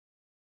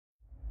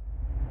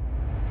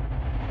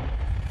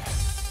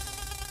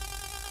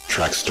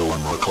Trackstorm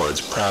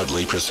Records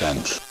proudly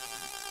presents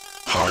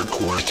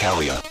Hardcore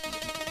Italia,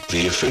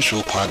 the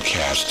official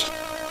podcast.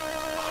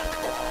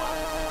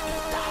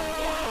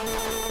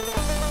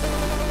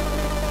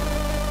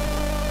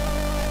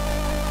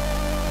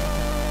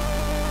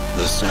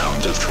 The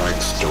sound of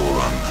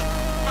Trackstorm.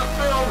 The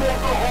sound of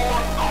the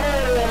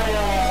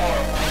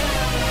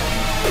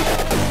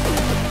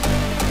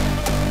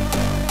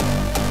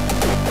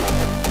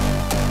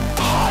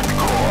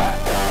hardcore! Hardcore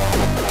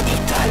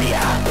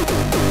Italia.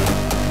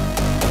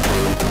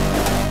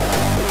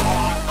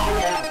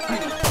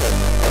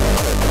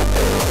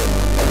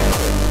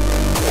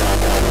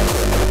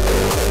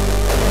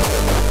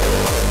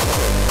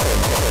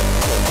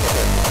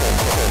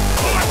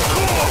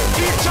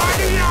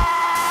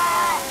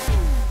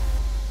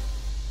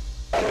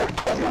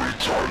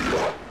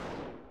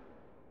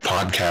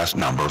 Podcast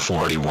number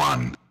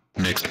 41,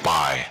 mixed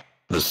by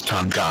The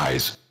Stunt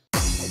Guys.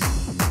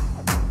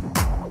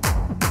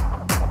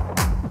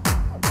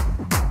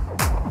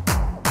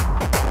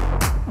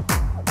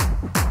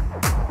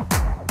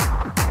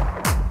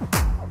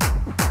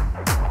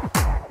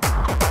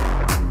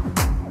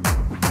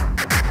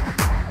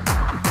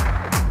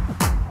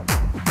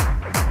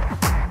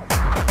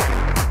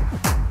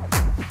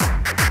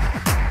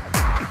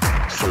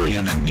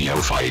 Furian and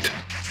Neophyte,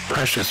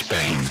 Precious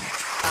Bane.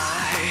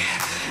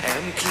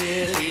 I'm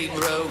clearly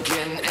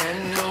broken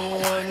and no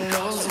one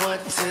knows what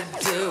to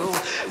do.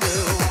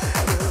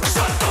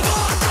 Shut the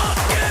fuck up,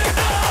 get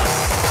up!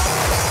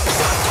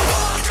 Shut the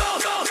fuck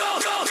up, go, go,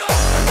 go, go!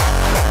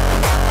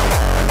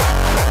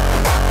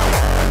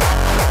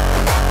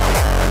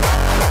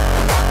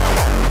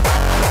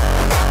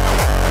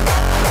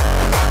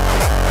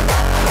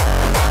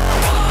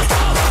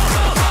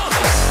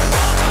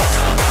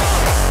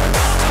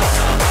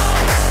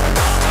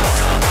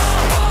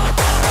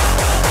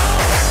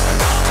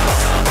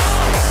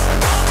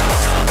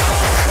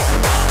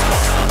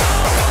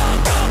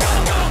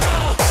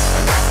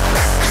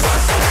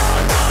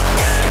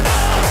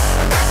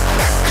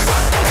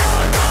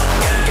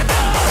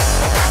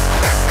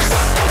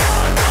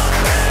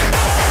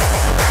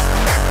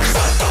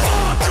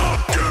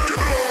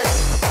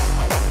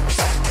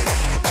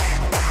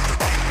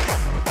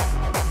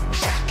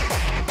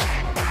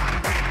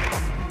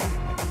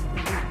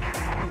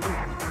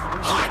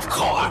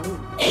 Hardcore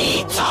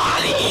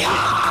Italia.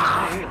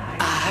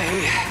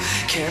 I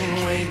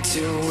can't wait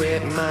to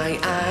whip my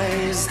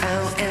eyes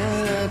out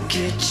and look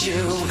at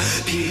you.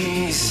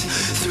 Peace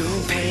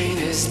through pain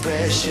is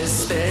precious,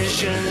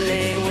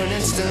 especially when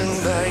it's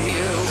done by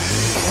you.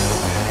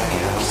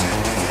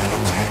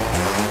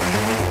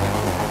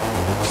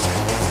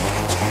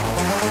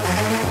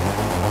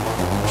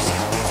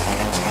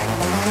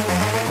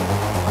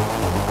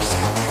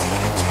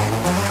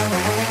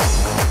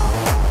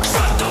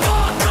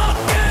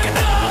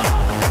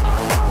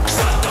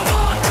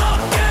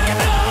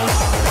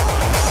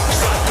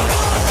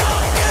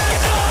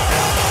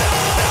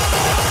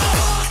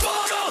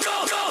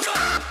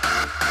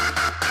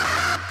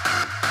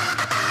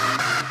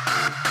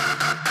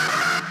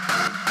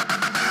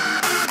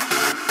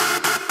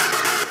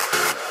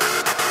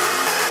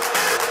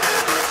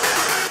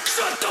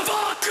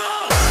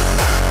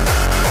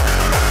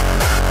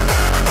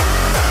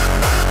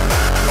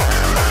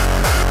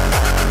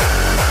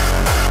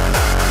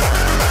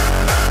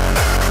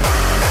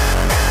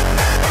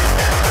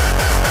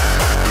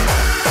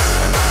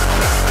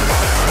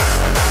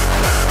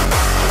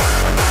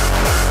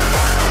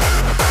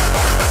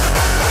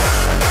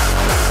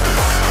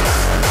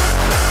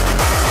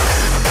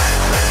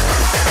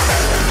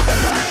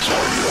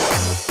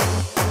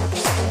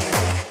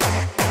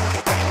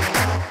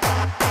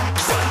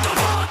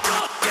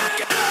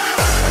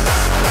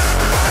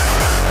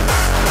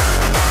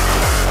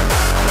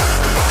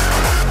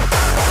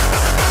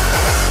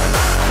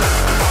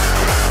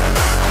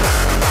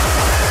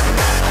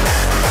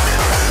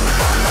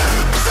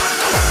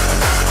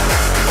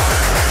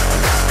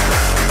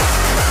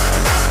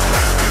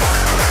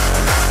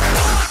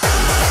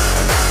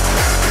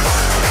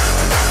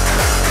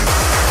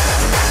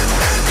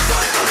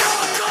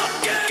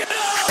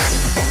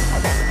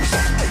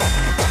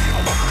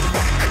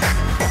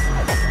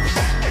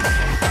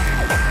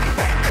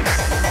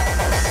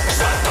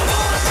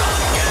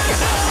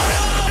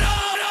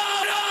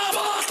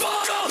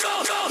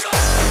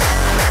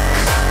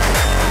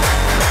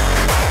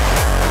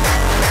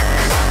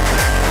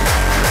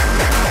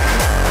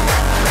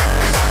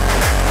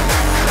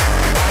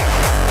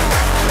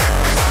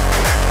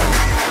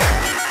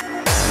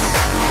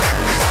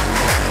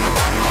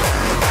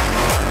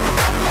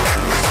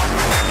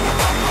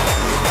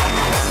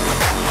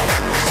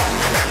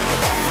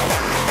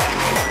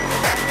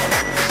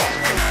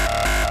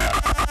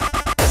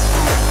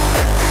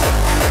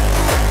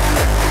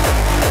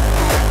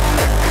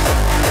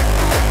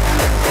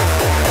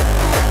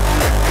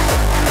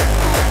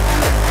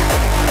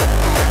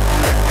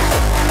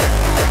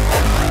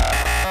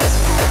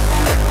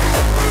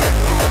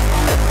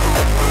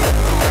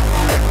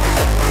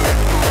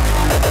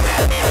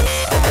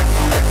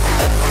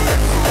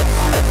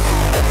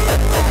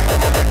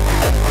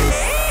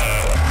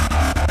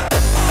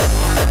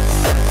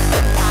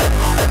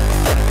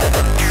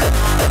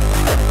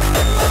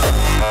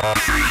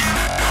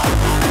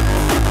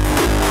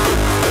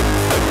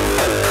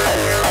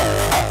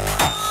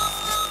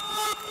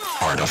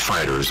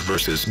 Fighters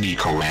vs.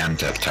 Nico and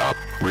Tech.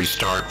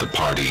 Restart the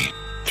party.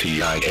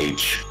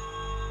 TIH.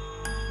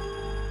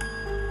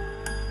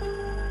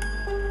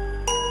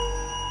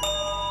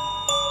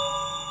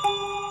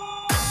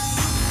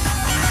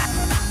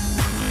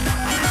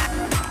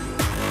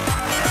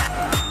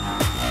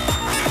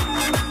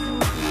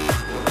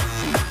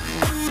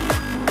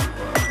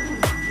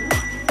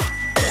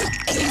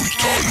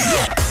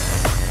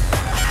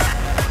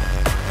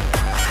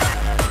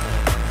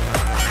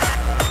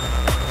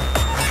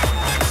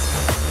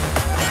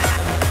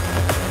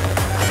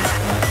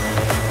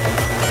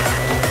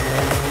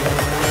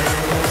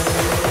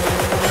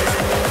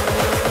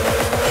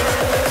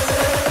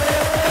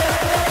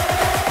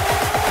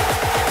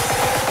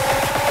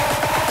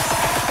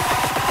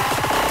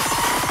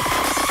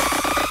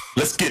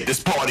 Let's get this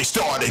party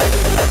started.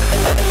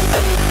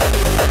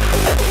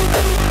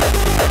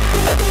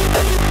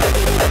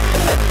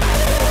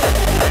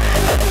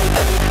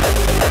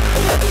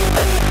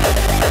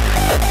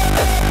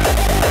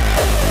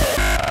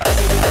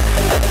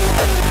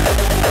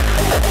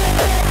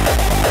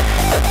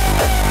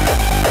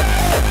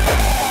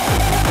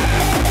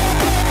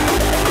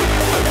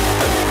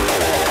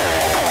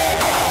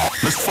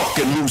 Let's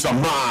fucking lose our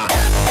mind.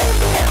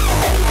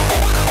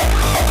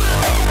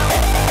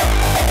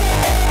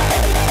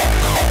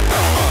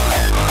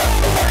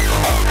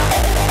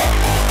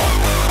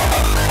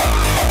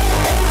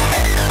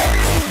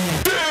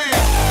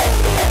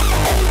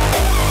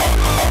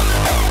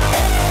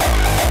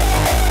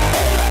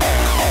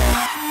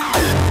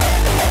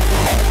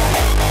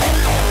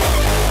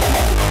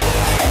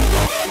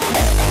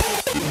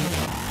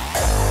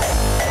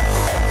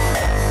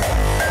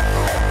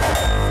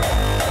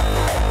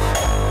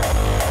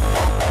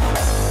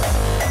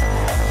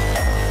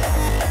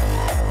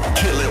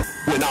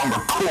 When I'm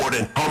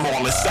recording, I'm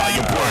all inside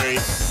your brain.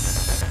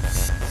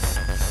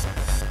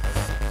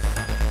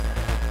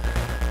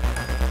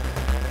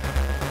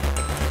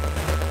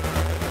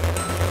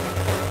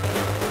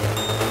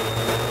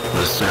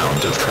 The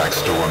sound of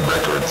Trackstorm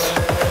Records.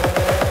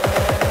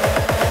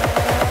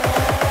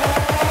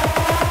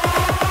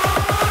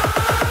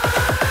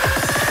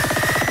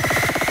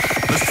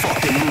 Let's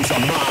fucking lose our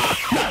mind,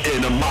 not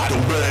in a model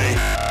way.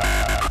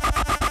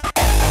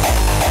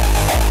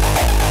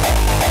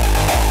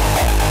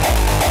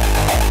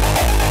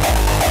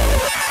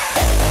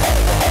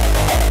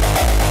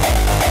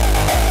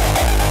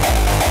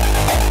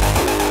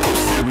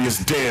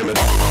 Damn it.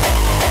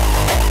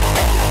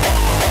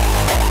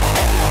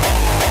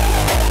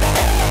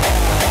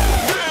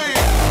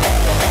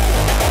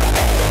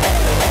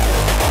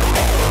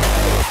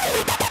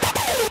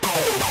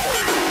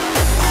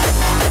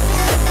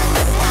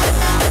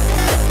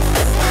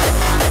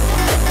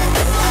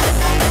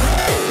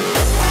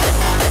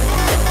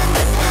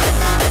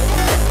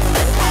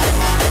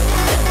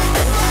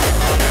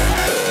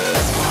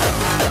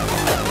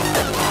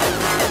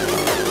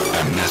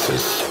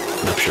 Amnesis,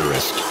 the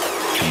purest.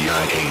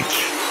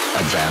 TIH,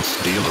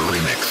 Advanced Dealer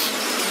Remix.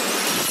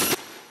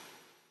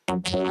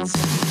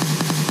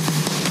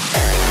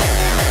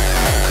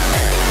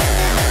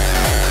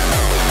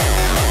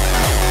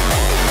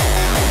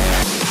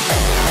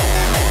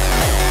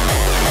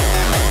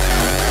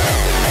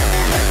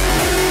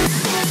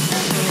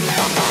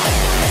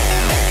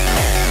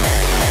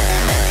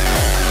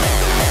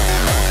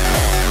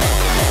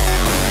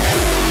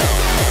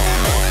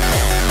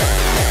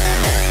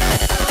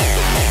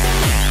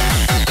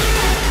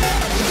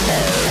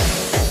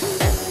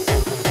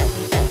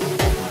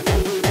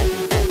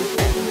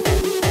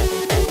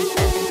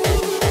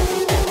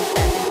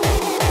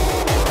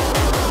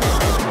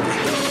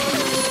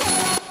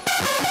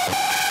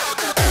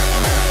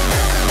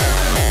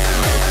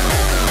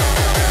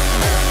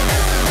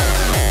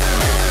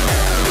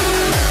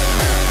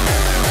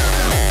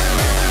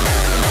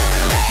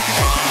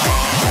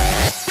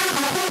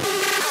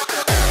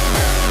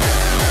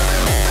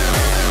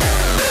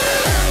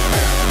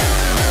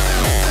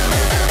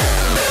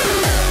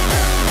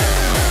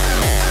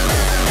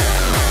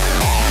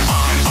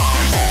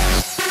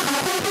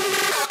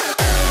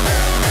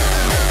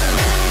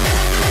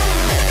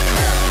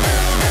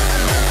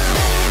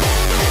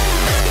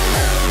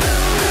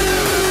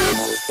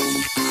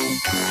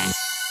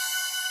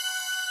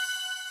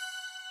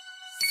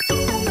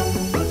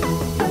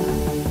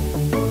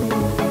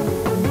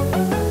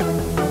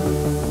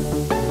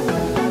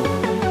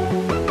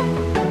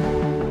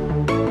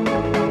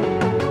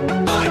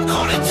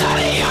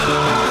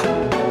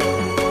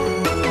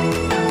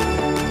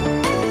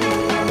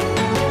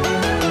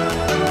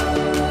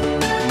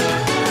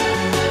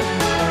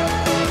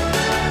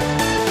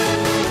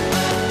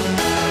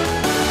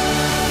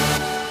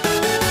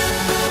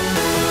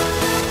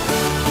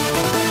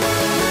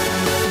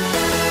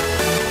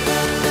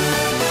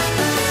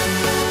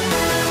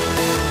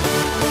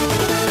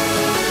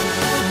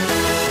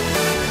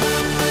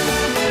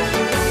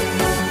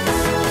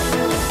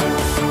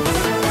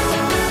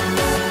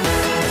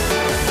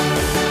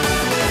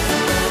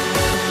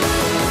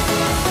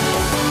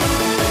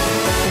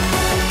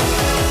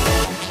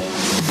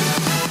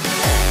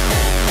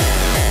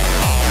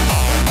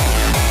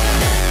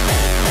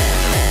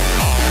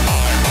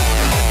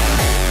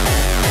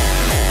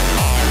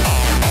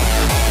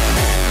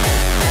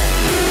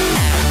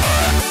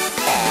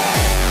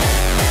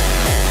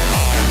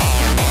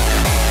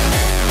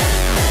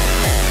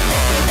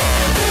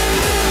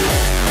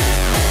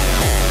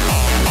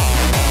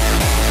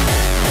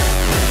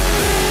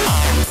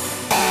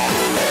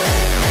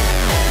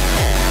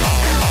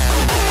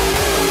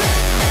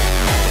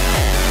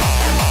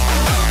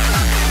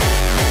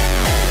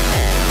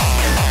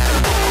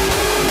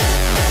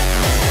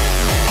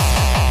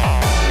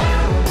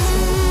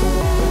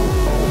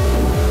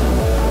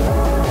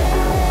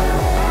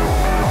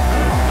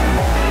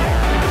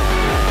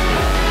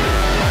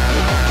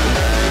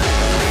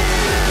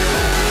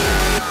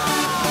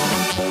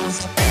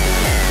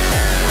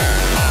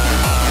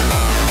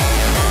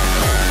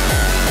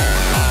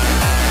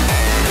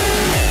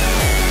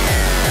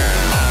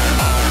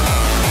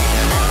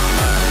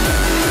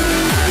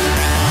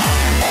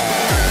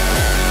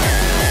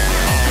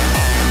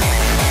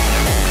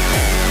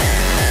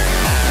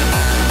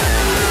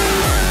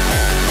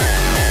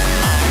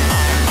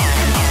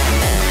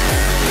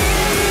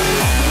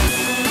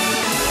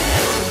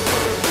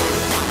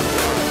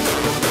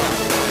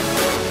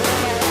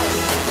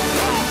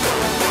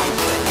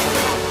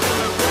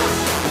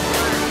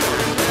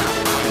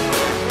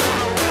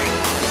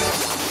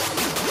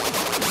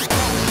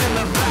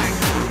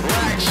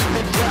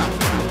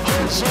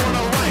 Hoods on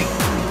the right,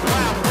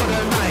 wild for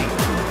the night.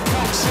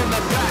 Punks in the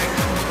back,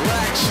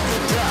 rags to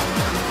death.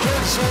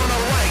 Hoods on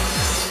the right,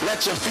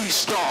 let your feet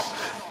stomp.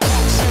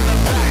 Punks in the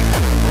back,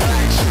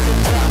 rags to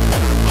death.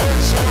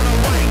 Hoods on the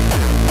right,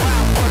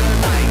 wild for the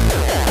night.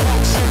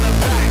 Punks in the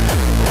back,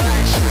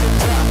 rags to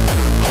death.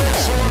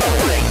 Hoods on the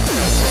right,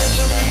 let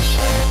your feet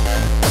stomp.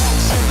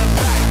 Punks in the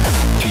back,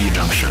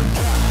 T-junction.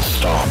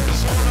 Stop.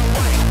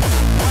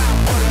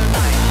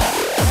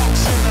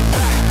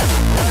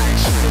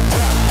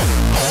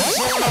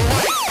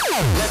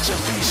 let your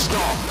feet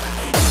stomp.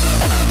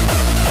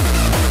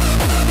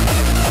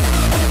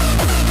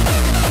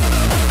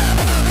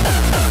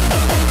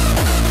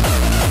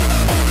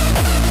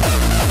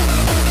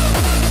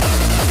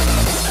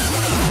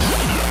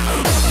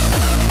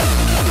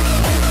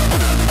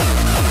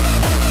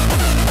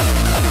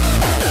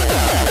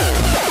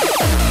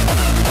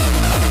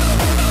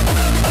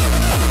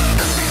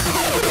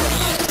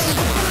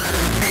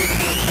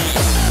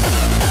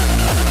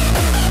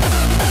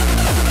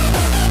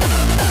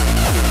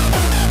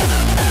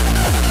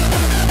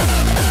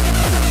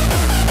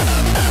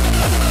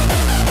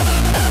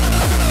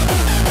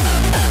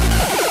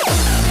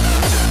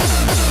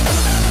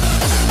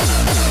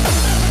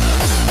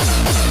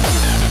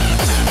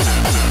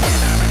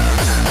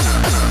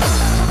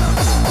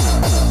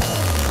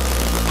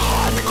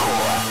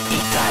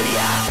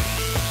 Italia.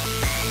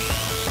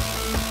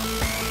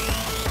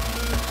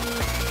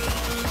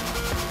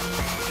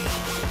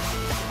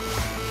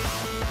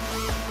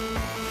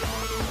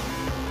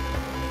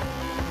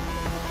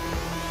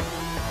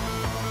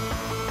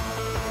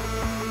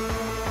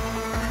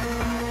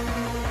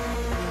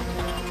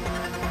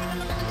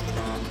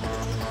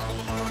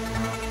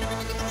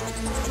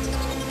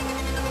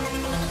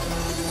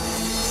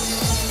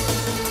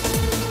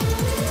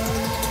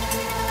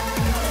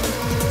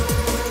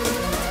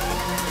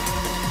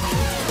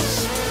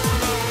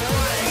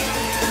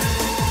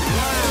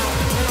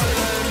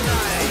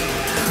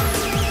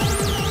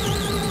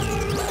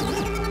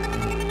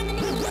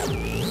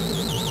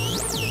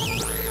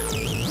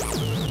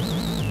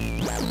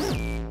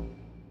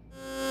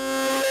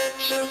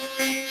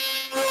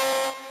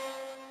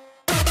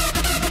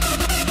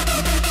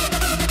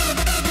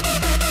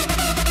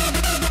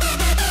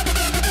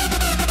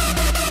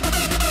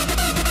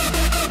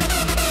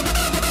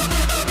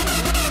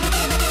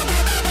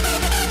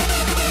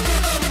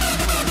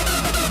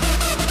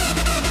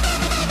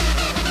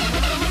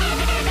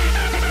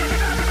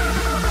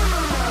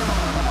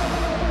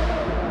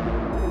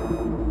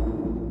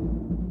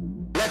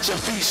 Let your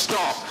feet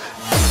stomp.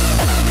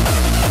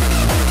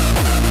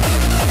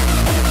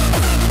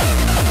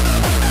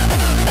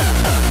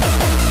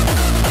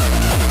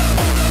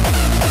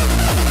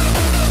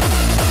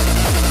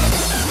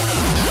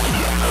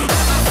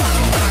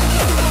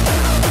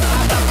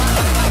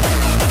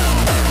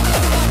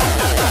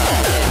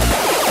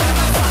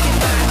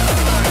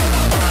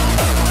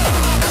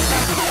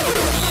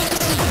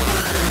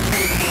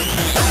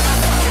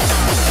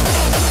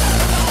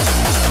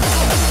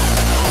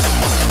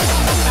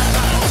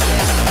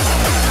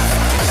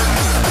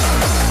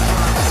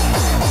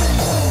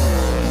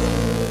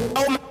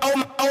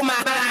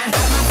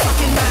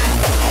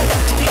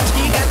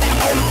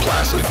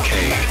 Placid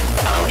K.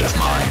 Out of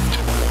mind.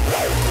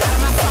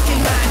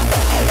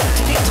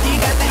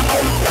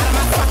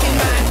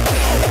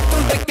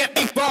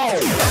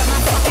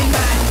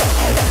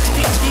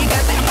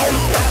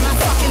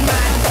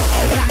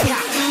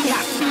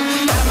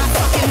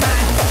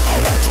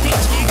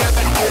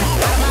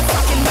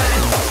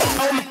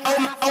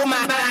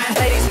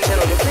 Ladies and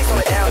gentlemen, please slow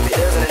it down.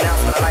 There's an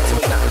announcement I'd like to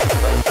make.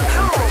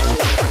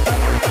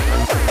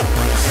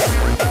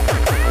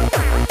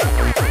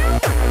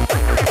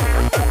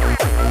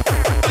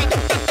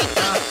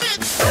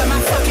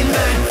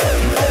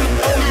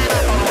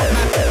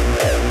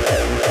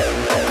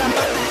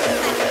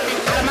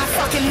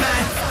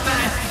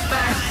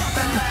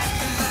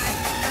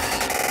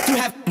 You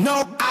have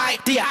no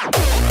idea.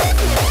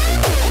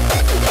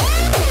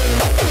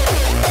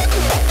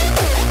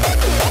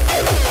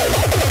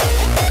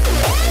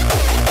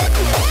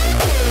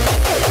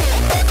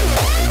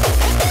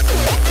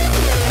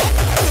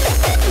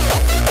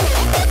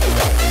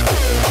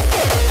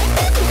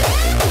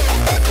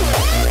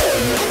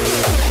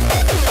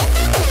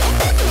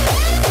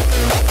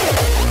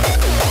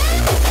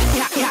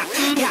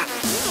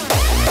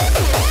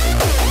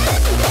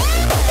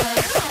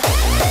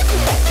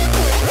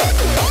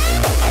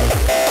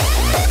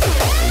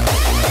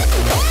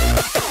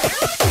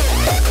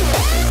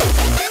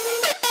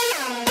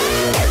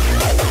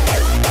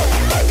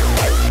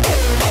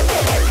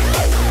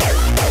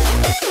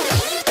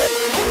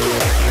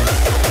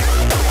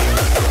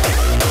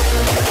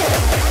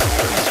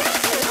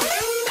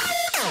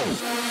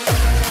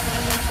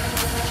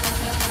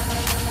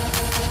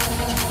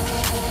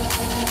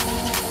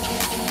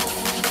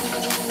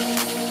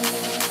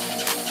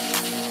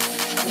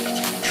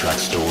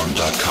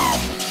 Trackstorm.com.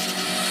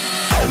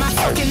 My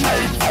fucking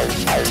mind.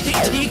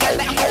 You got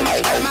that on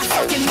my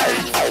fucking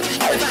mind.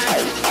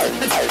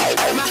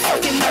 My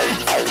fucking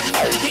mind.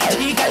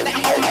 You got that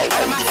on me,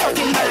 out of my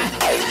fucking mind.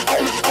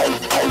 On me, on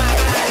my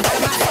mind, out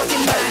of my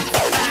fucking mind.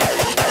 Out of my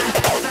fucking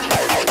mind.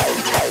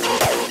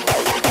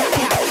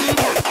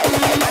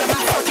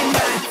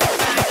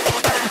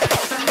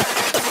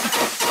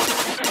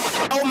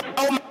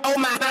 Oh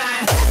my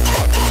mind.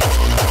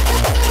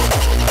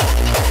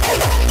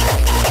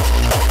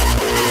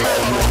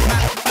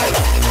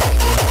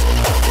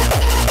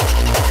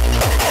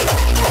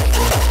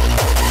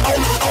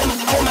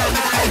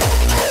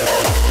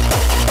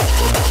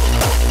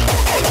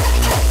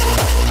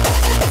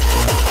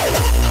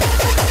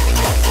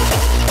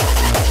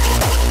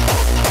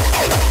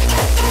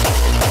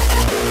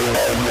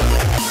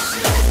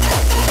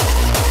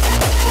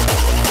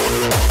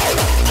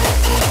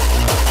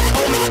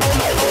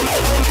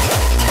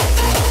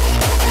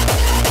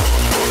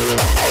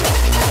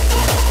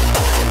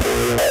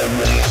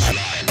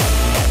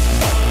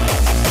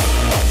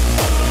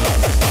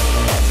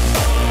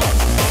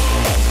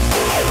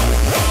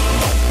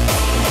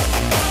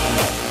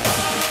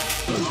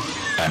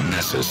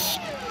 Amnesis,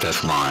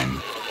 Deathline.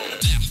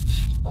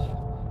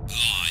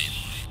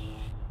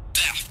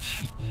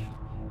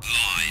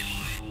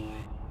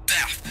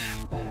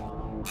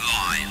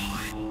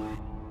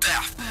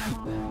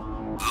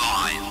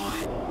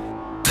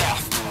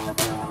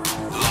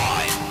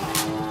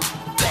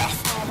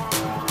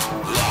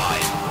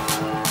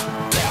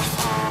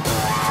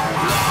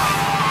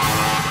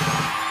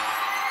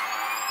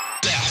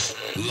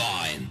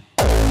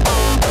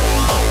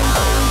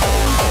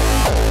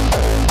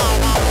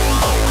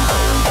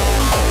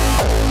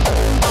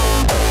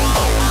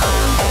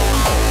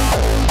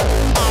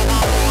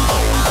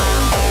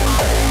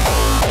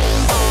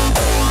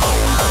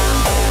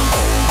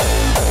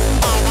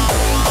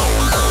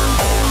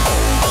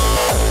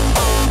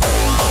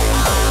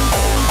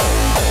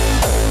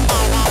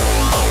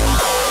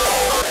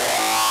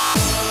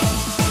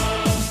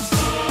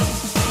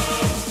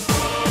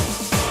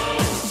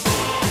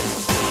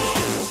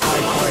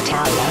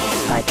 Italia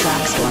by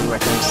Trackstorm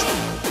Records.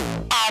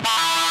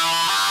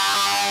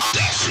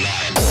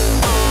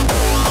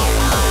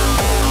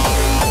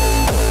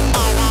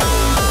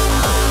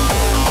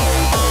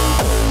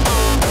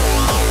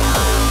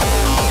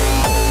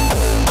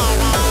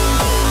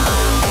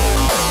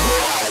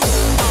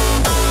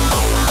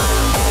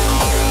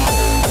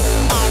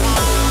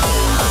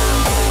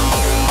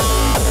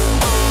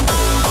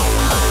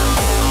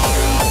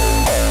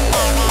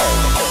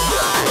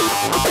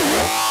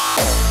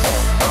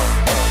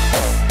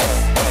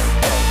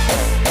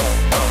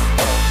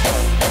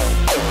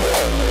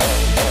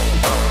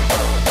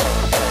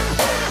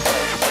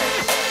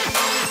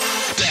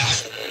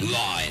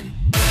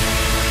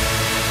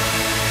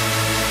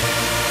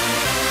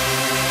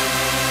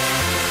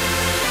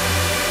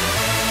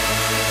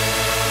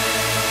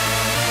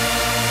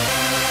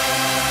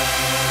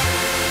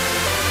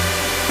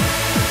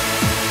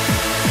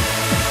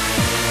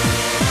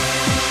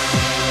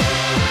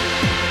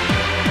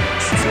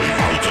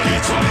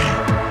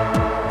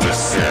 The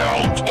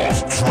sound of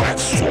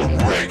Trackstorm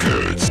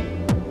Records.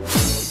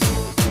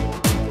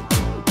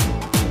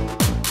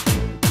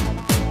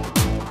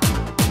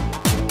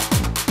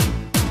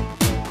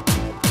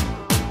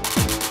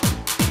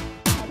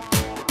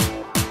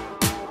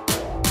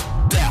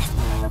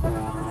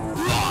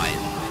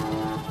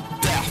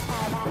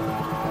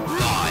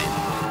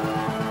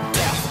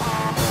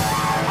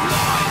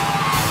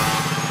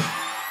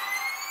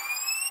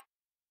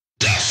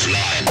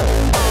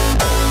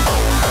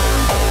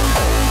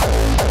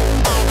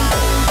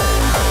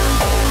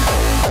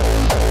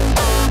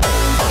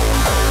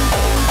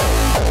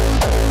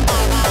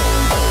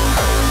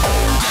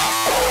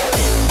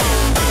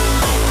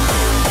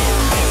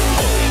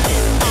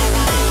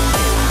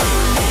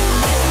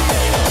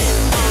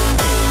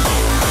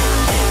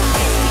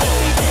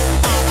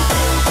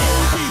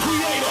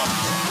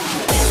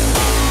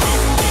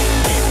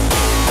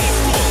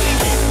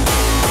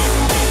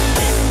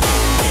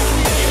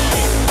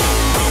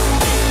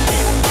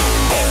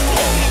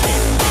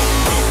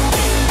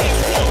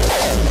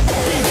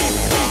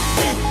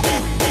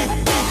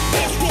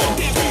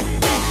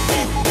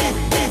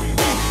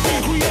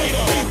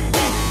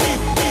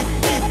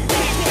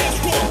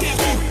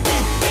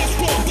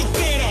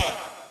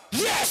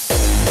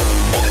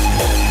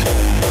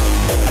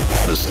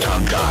 The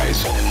Stunt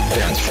Guys,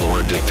 Dance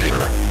Floor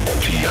Dictator,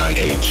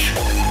 TIH.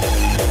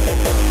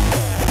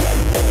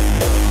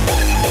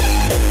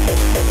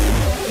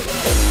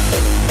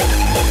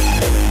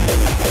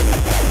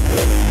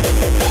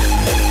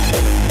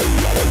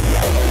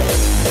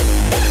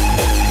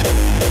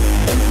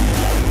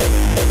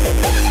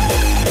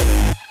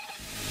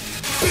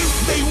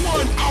 Since day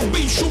one, I've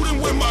been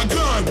shooting with my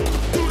gun.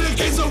 Through the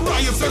gates of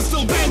riots and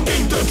still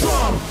banging the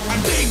drum.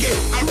 I dig it,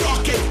 I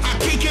rock it, I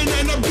kick it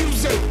and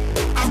abuse it.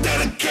 I've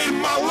dedicated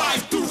my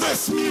life to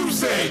this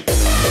music.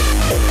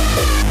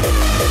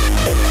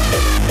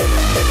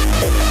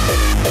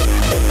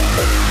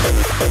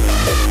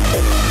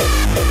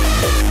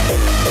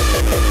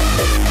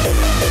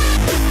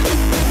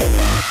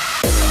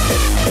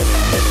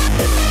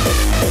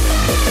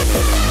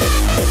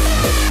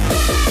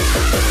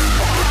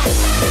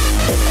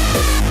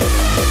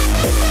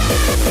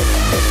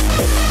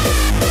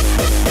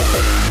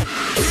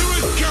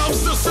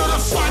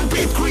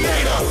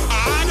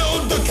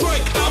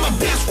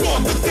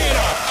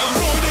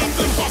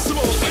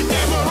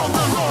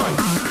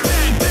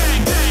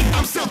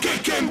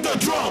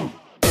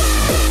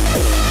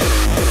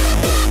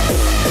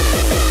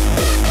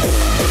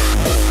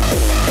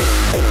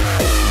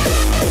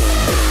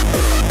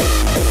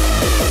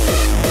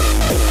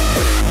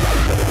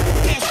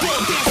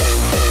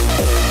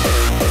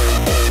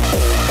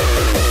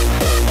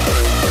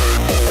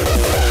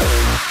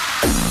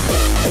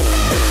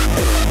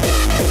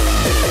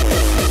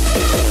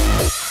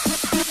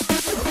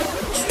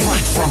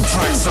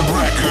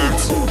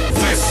 hurts.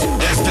 This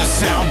is the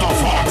sound of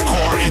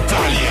hardcore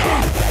Italia.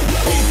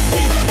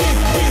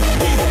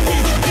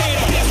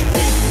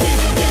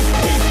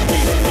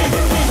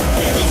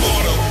 The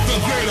harder, the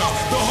greater,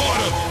 the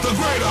harder, the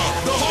greater,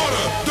 the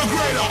harder, the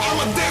greater. I'm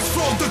a dance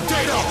floor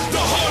dictator.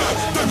 The harder,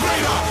 the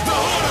greater, the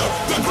harder,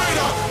 the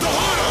greater, the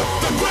harder,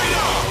 the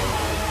greater.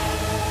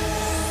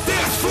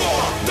 Dance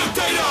floor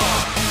dictator.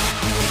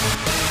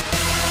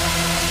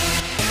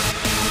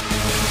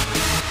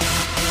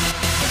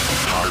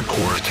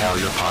 Hardcore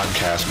Italia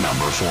podcast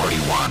number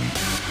 41.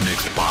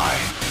 Mixed by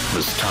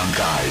the Stun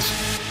Guys.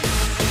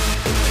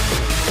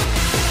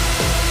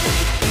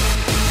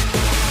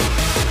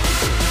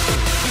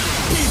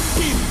 Dance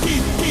floor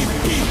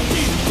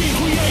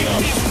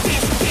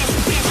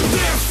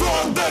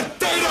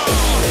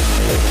dictator.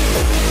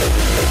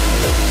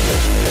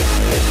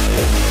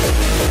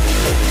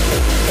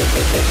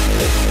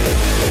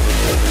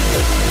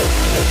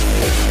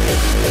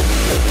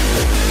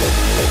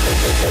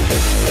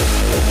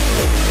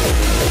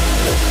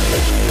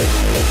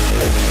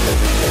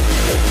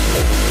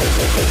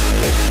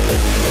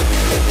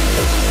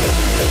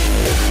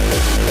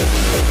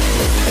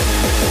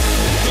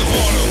 The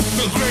harder,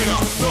 the greater,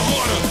 the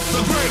harder,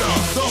 the greater,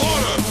 the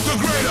harder, the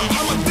greater.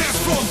 I'm a dance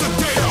floor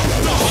dictator.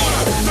 The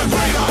harder, the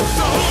greater,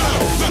 the harder,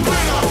 the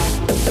greater.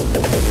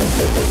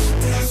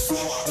 Dance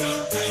floor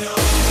dictator.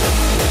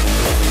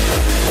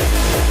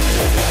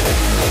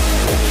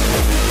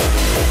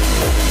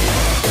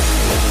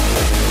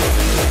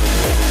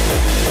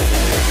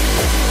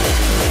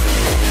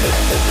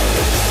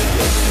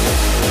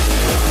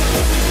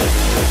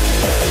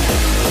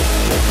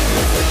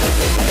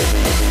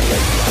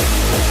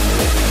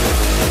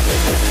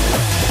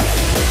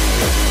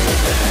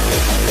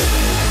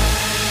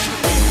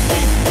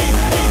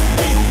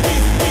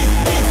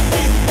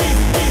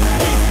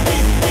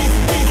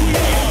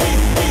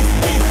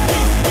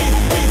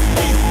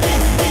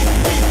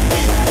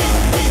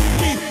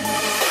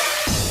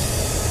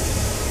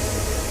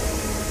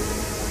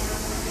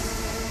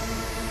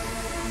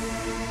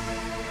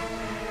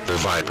 The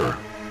Viper.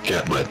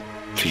 Get lit.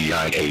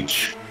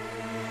 TIH.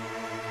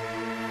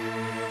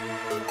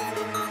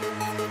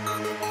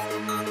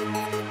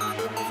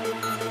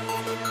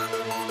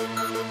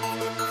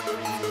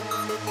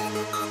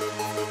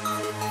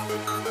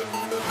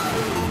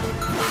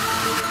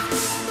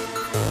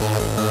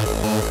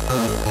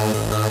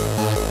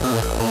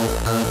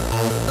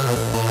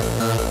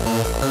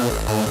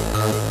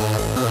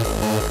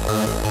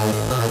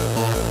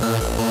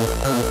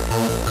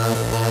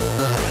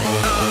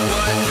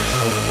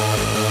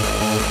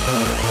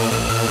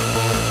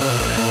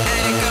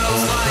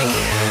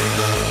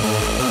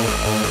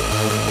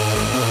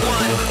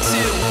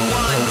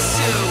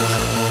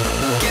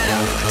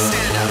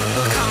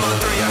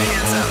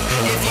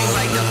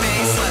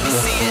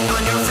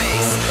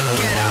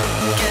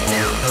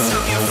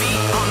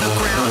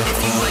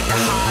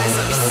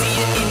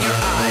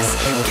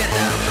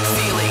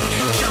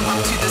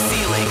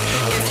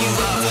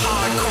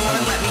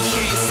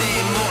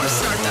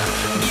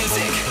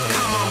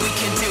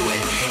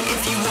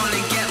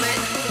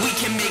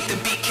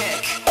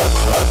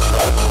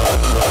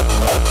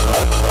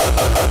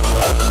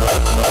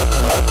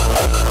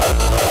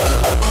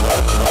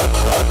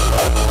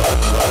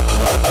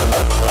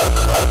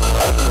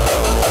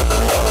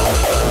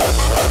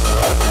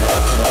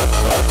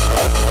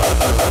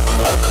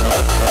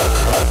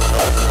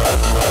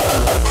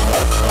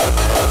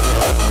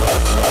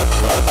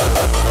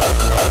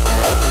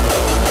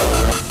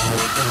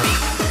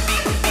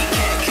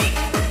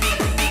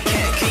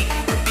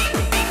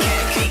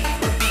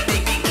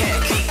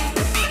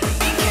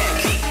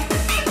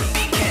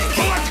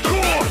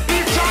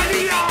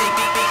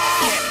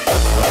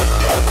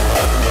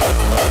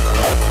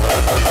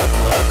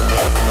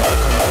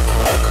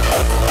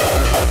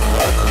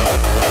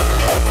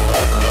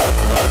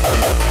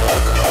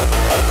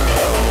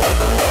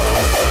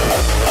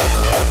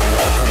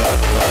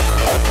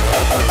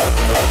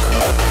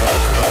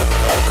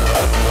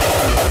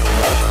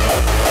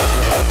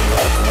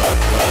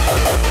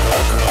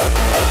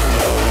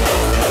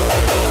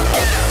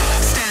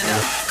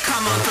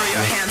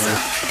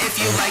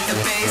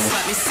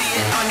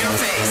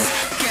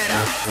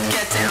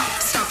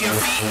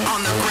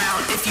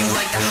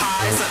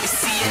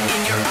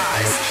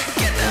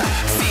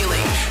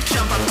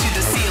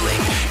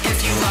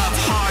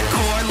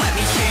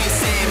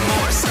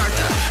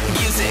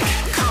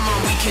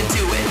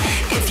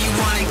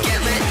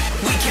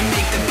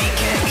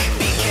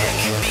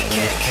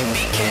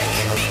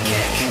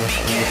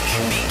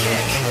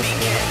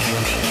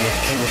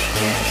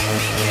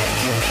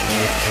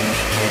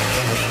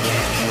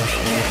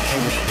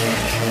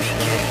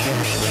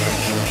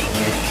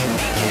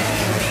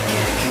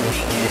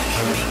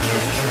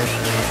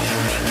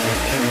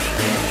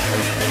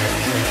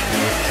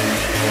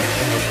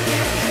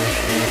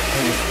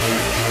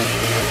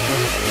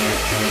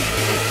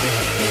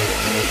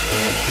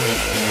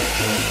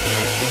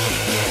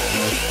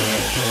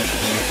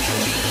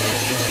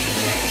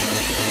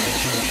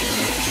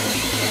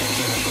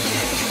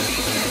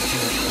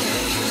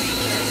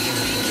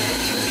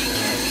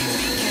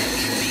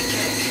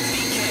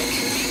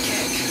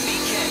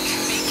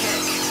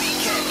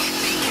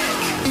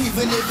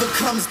 even if it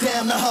comes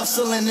down to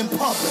hustling and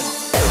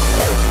pumping.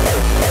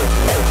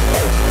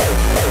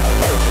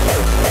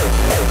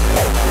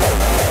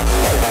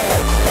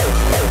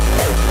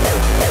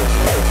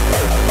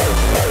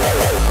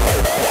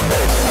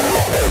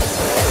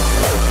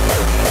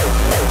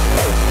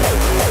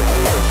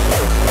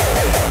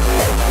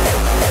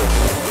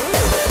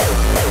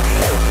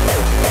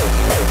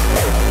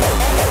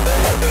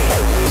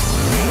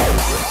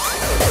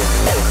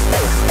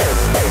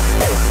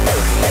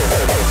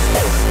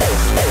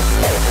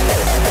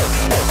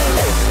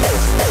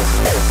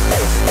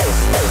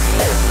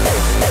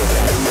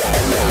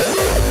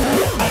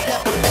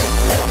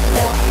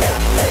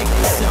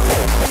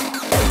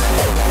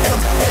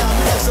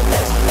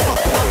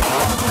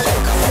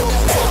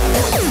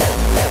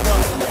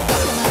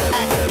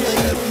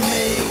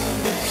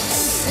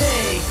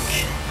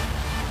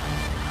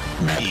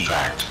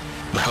 Fact,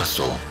 The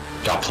Hustle,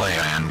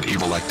 Playa and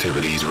Evil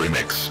Activities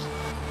Remix.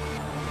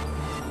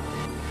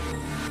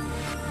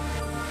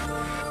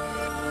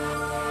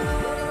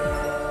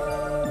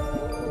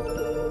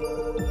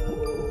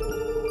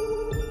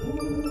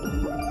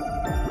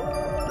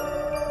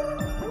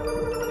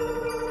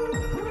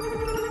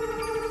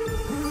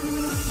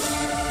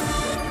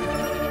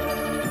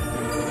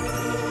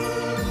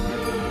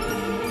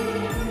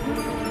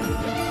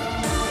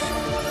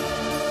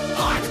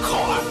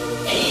 Hardcore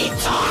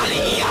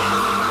Italia.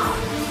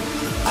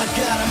 I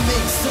gotta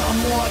make some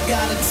more, I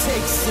gotta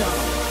take some.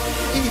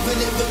 Even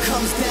if it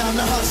comes down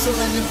to hustling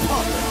and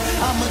pumping,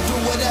 I'ma do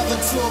whatever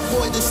to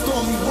avoid the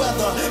stormy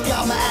weather.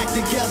 Got my act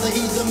together,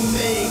 either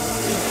make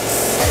it.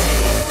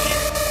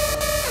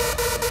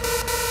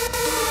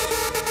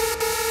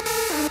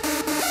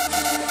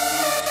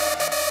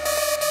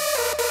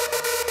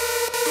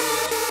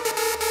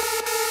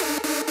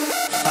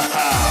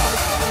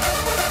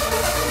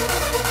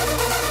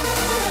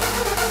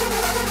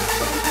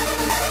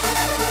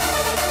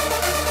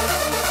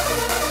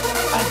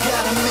 I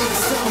gotta make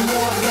some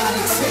more, I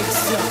gotta take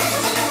some.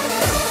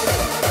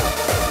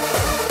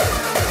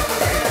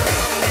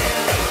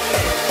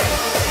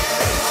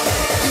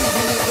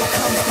 Even if it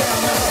comes down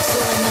to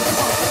hustling and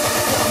pumping,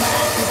 got my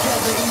act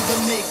together, either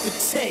make or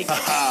take.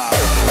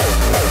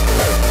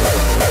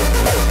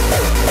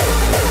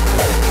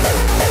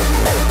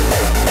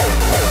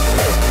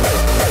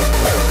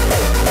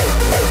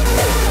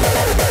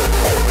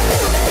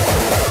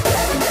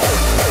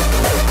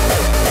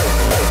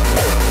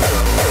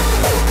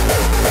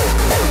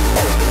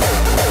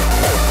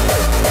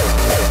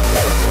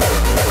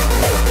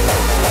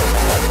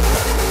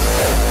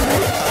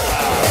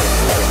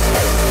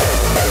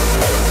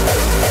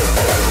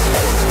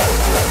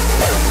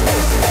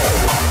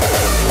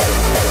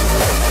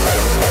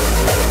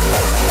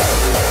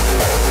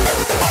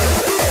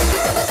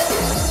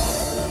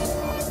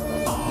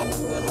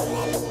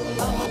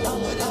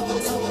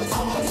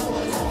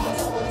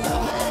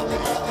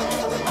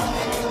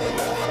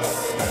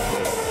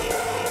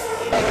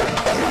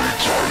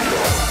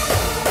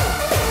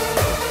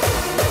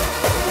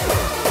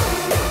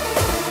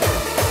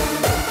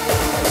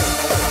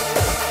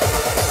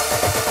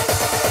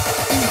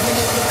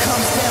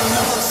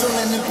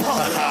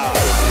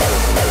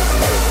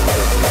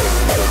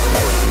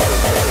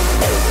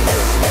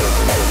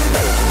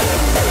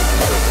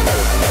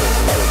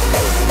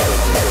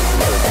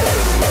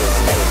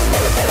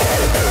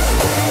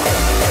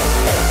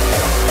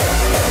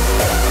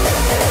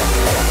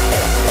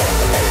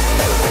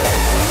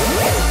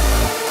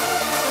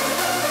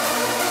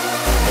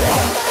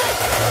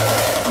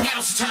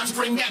 Now's the time to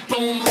bring that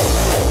boom.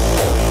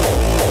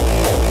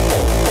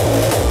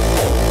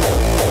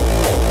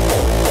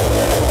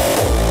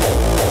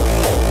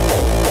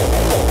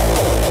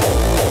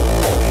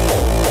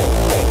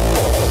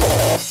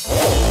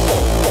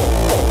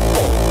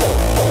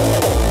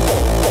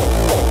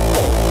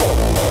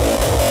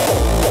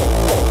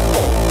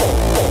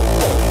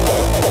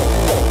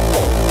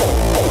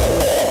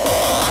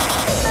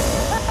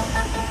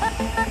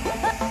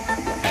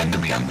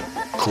 Endymion,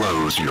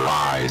 close your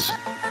eyes.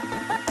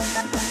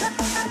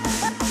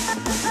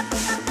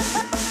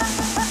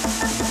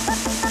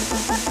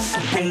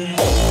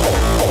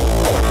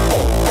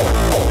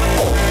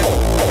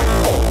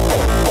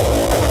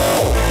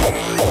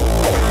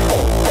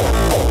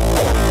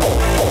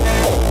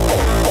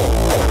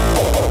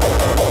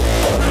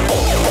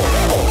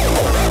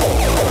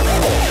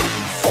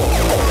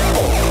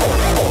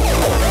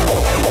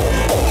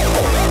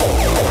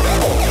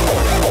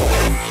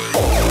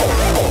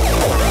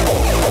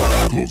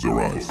 Close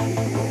your eyes.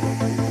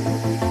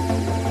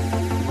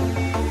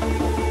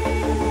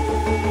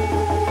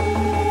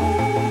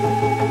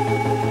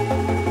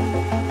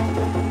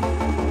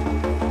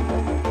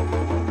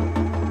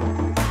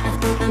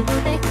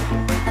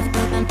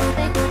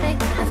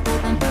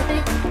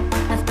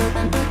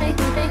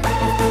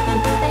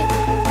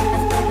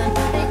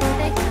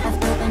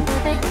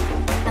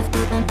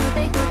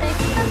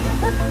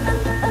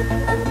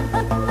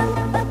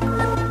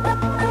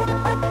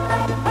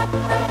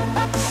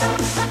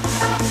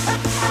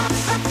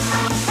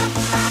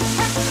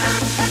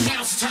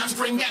 Now's the time to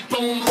bring that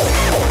boom.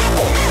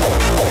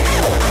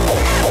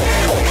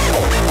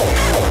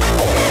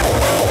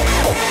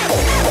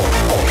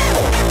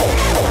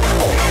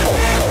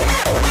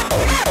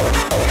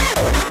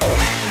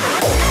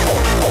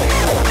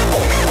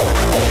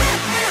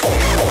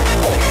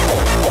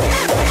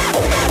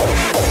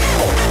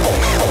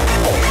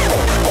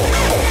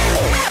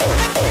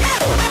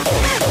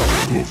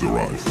 Close your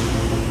eyes.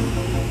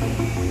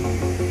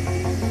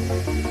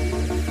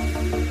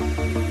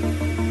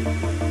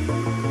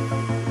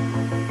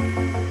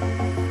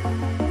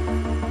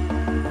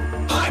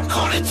 I'm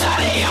called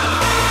Italia.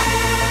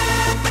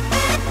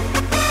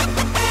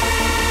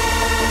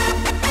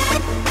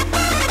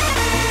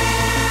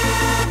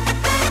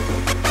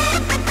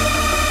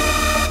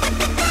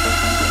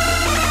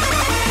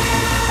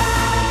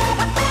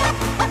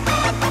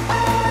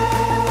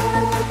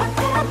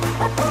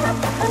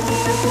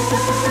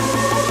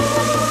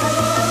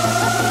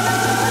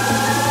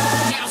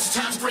 Now it's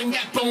time to bring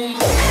that boom.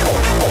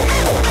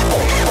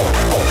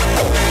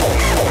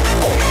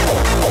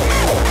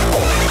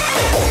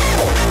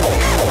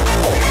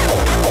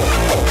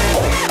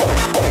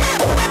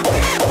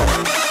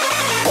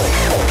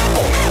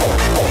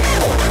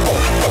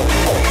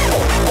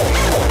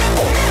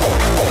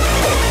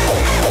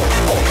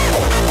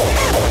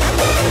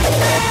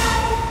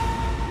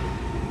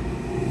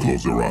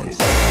 Close your eyes.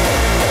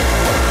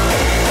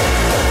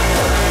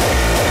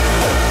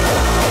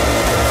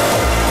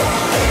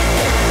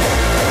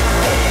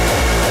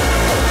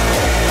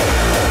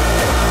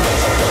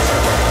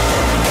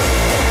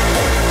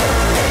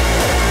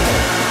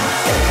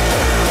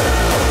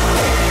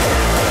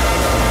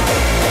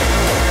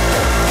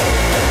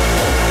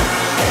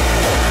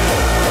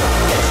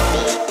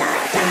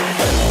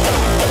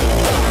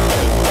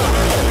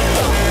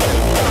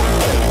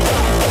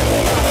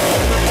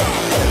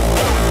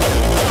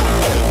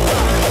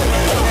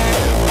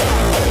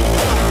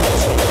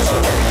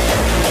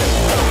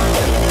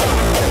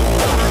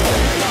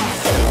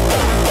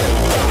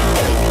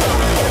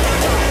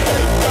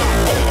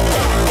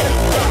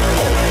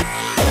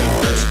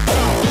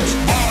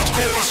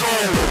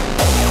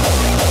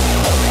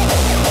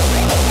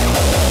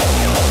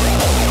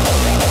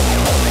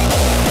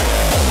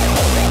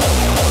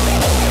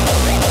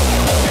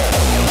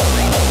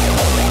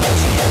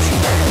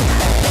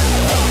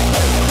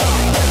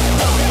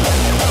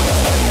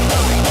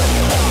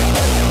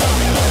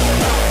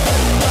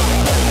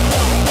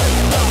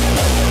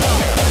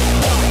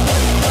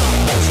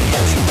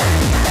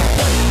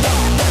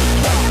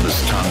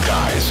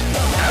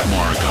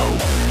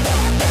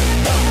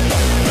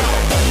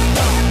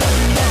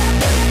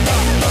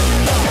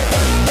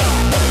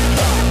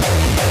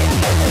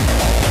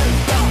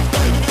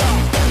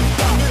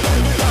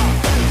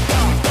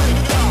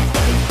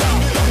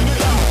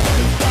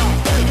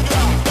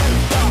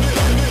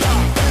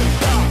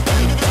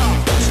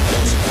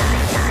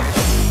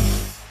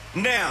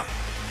 Now,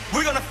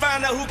 we're gonna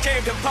find out who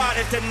came to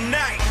party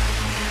tonight.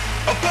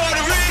 A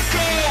Puerto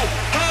Rico,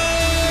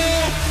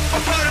 oh, a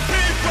Puerto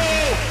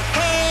people,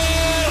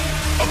 oh,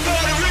 a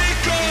Puerto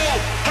Rico,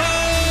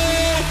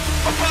 oh,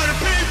 a Puerto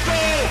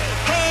people,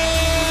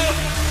 oh,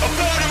 a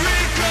Puerto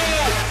Rico,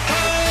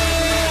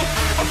 oh,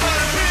 a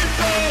Puerto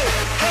people,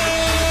 oh,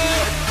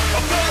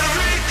 a Puerto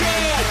Rico,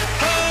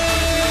 oh,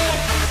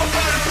 a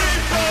Puerto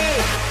people,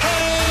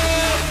 oh,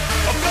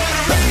 a Puerto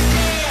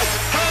Rico.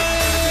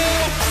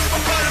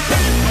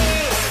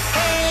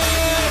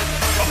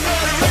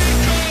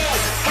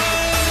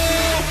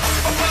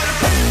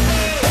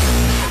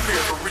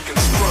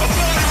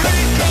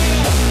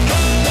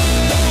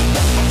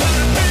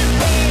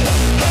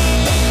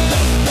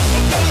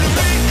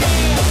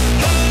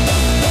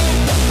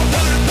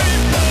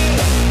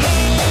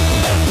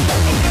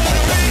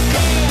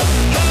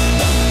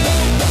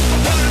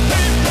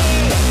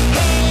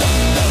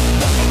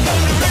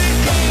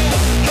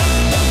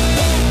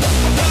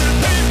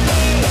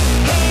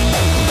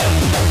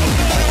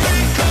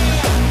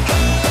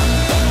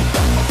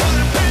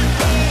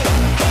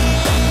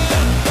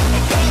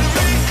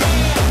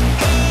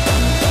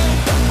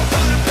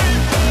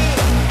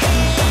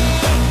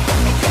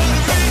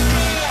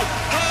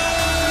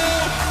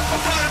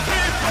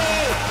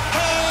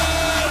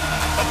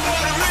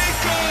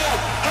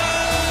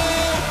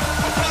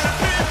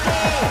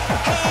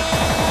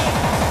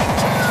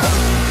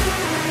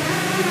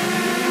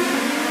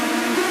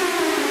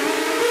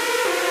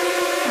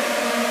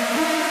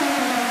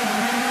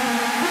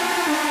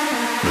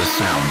 The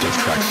sound of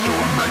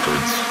Trackstorm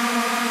Records.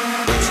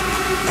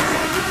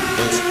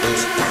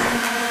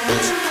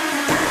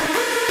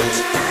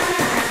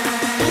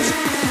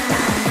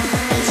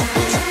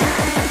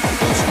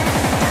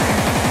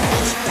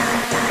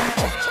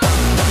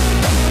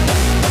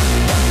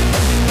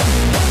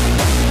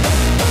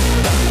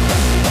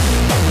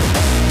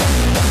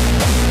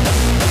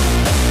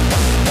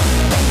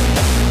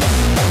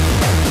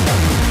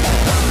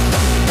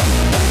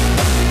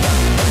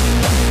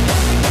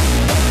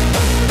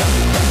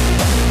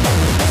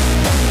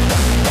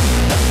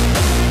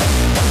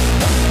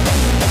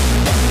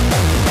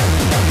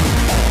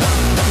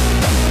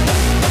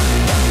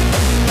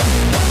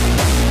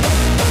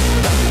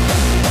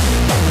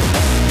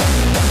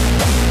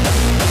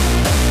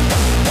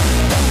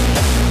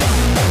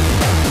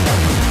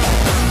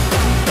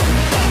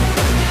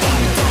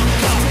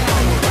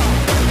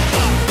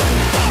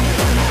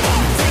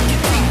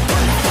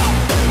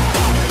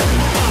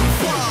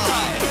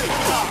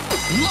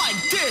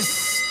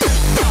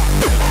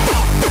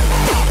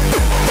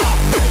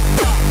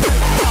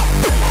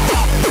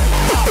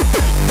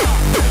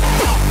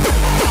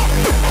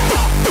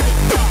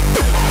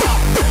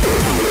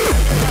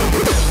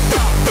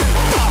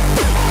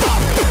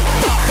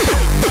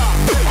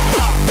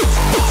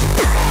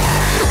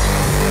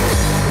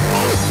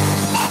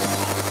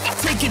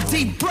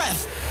 deep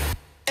breath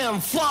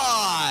and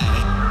fly.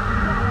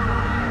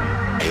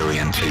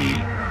 Alien T.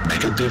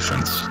 Make a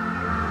difference.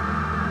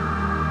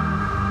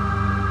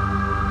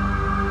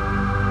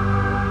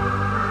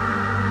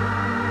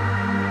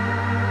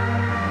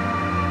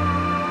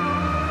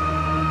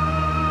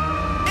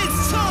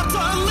 It's time to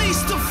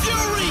unleash the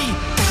fury.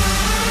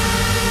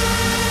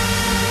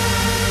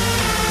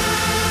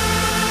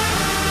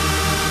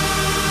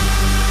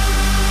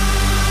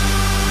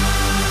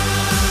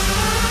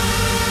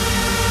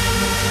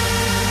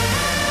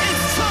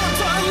 It's time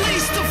to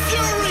unleash the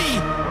fury.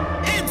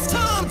 It's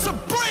time to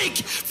break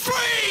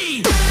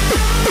free.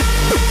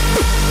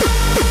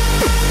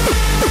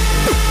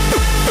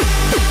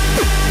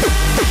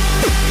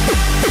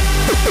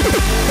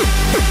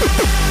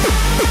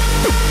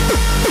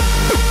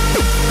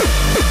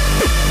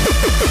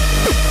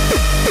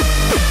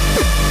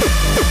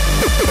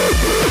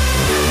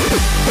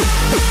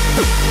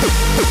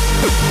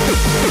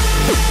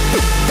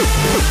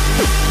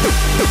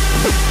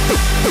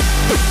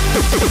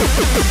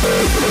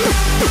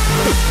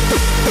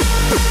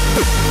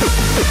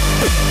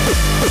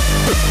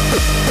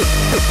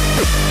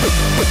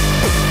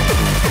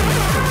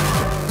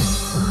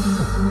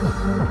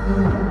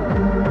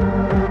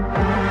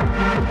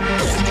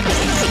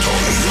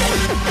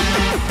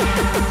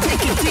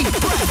 Take a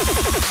deep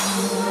breath.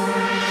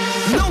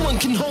 No one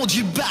can hold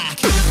you back.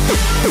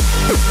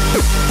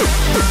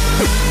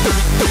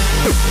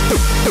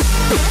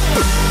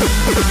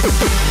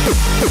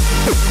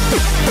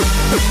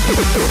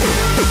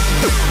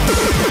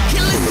 Hey,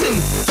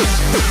 listen.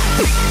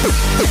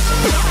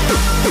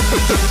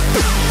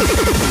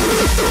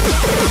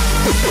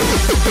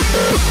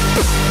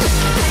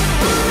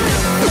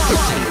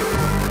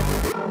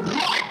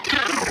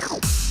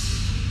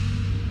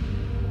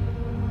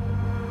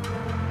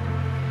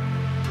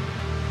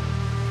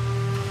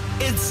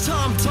 It's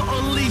time to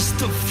unleash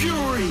the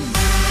fury.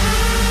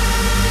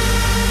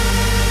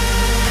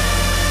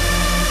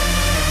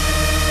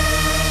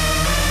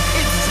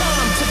 It's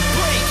time to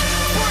break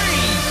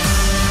free.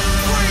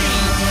 Free.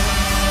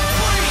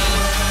 Free.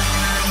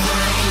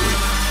 Free.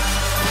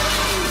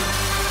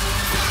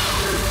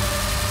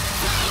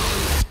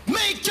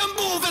 Make a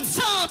move. It's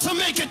time to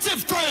make a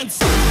difference.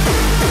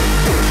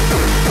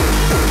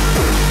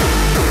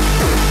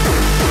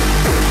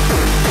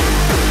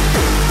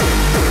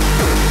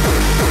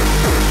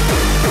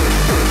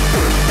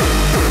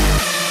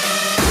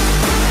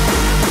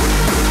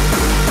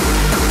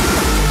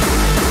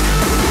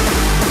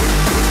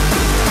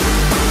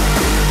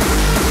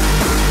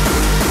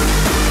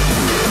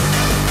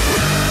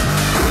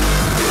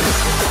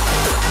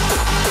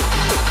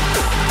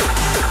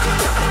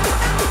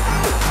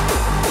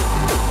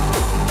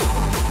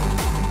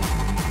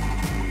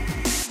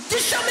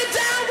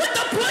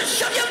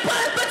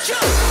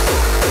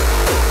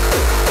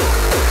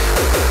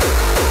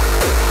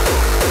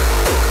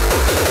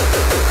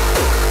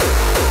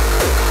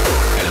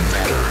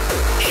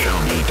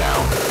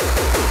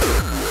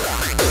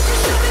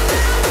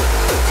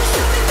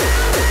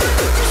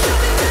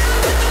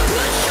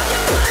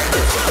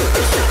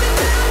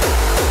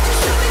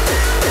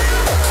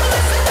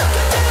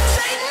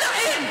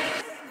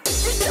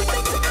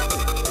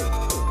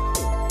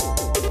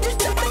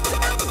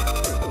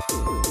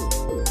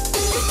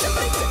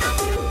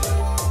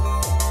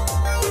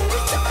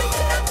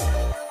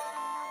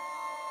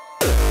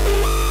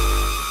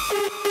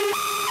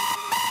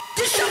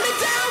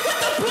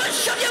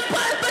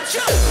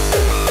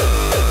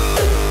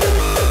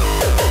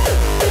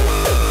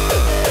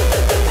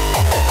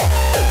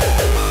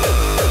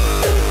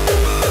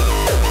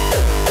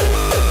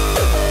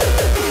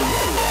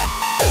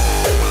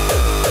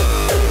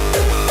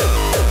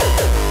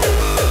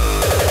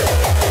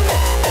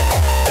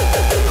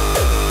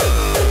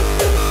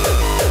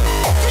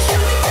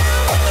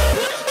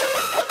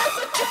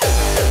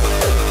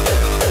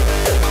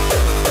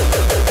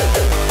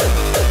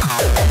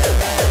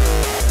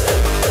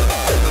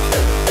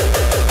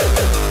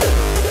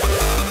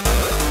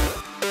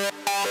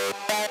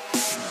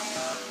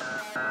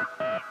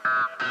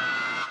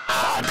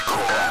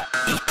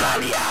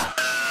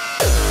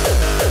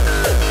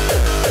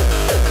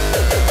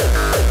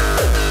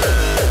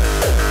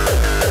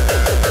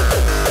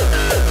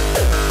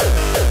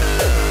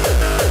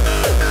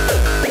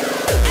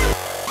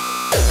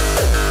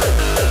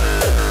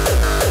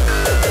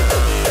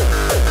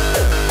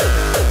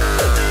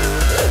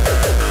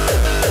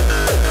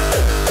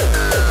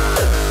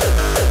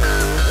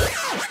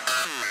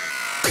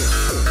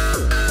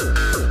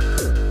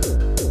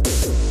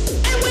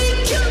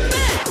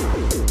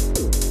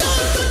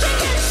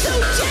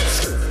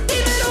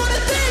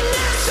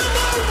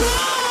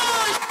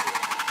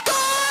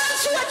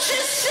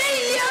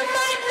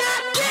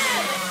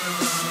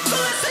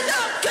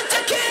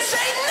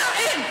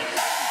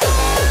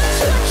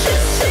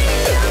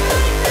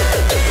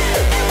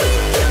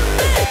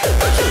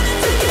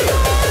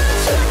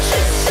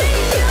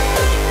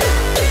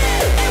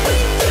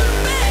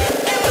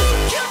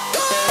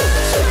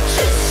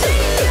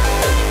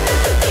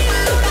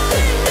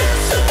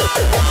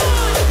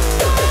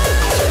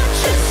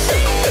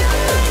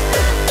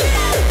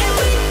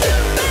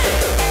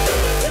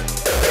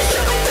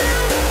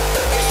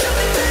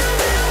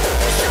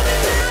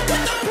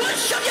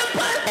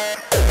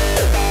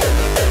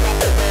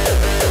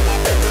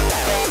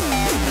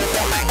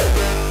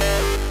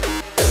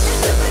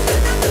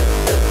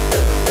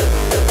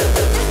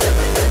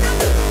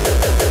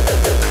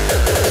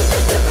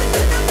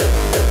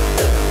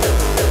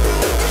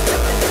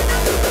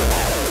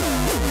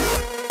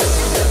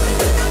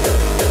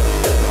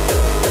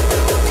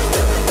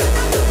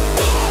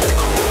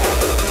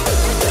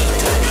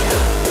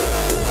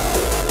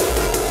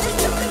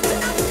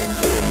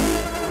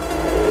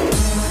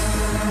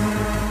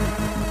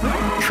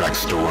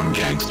 Trackstorm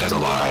Gangsta's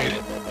Allied,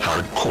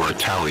 Hardcore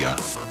Italia.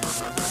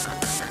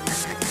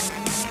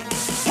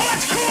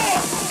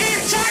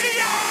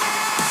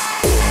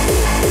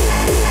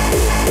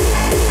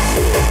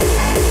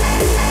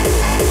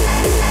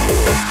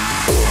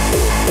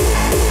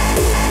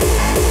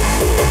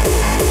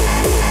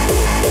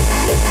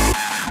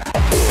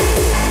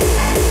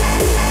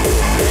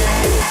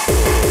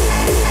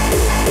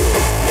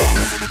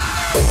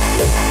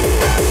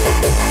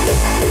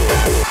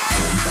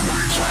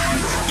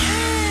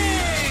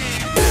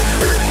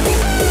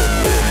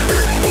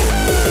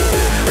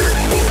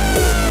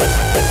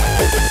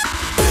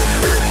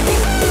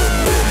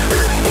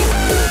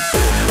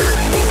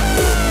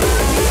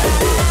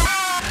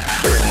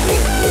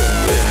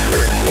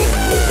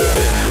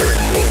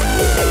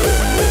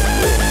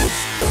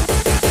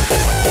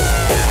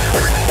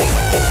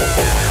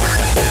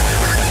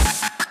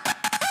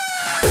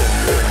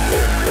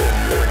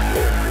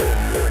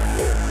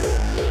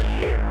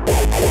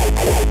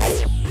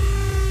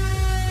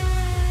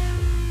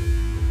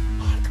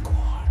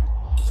 Hardcore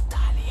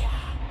Italia!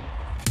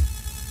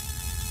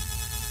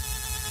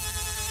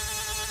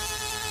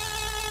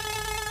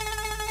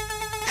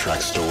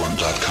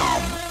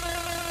 Trackstorm.com.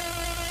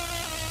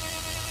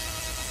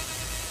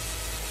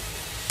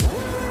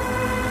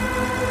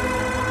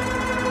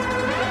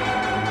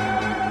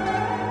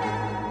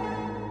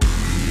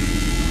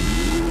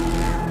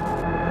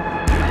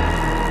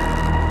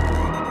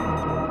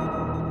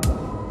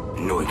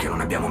 Noi che non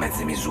abbiamo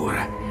mezze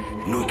misure,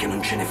 noi che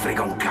non ce ne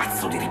frega un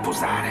cazzo di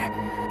riposare,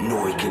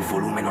 noi che il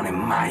volume non è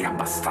mai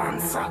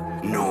abbastanza,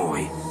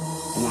 noi,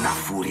 una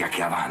furia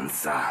che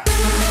avanza.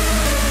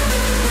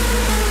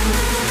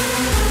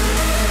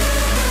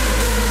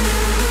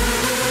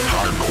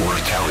 Hardcore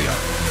Italia,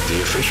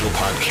 the official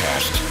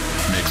podcast,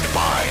 mixed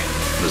by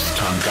the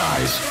Stun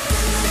Guys.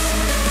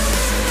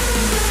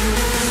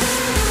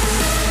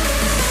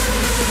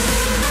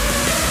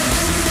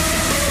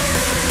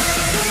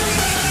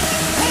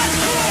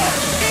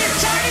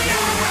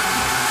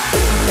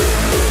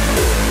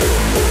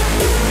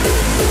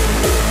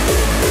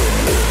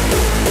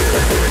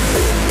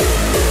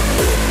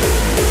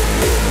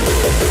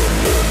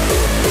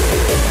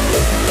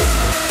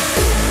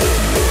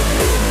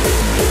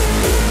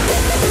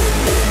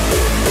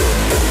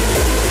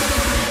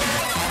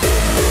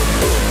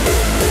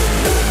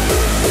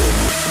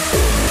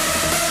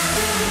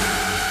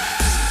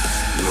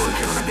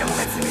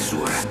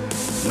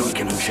 Noi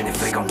che non ce ne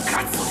frega un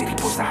cazzo di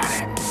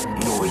riposare,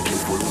 noi che il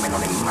volume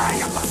non è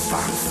mai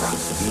abbastanza,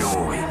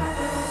 noi,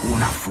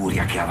 una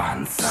furia che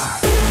avanza.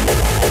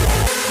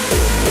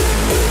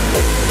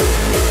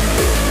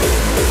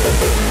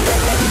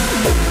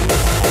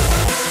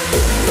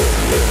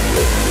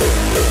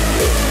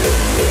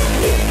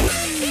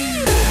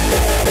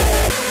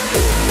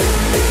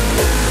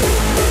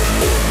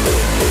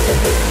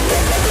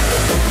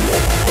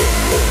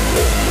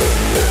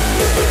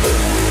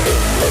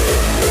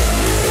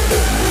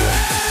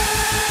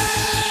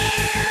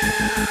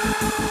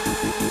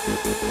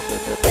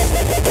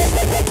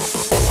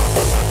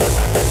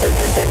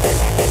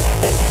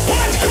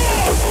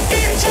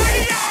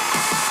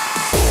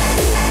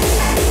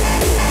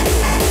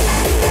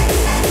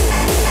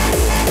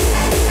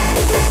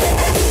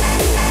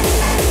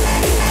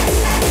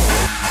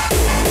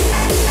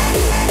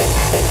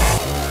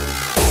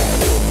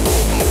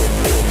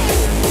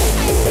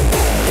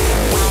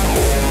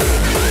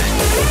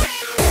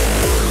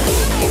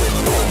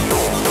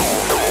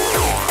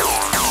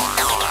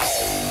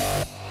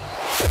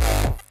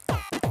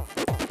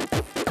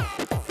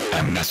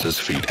 Mrs.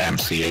 Feet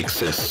MC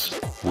exists.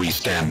 We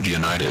stand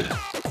united.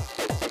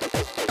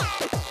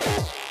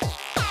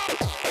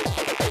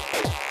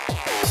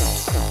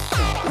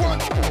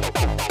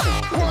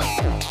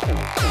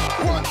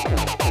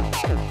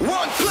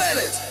 One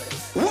planet,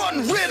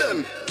 one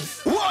rhythm,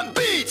 one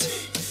beat.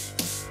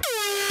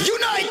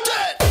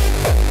 United!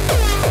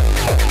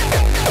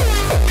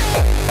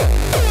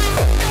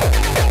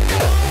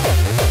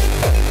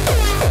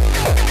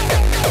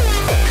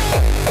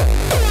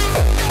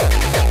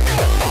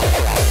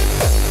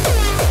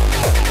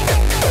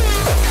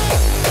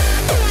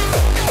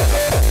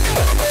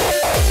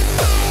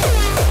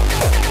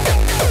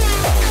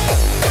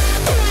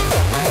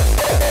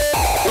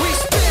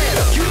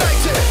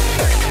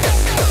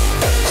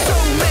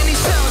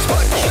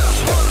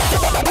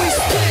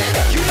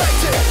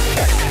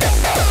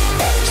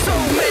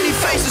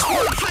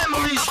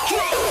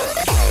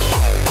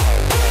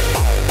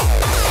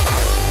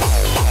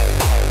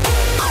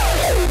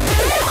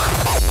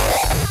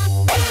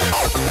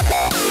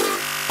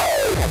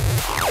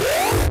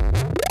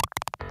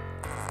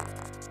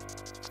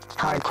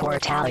 Hardcore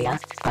Italia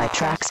by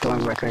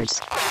Trackstorm Records.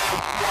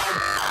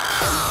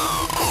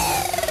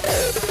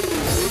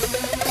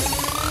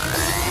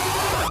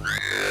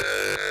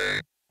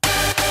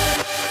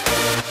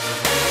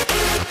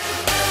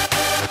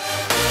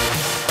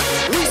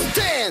 We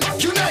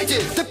stand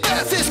united, the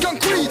path is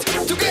concrete.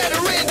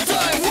 Together in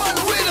time, one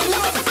rhythm,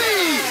 one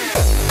beat.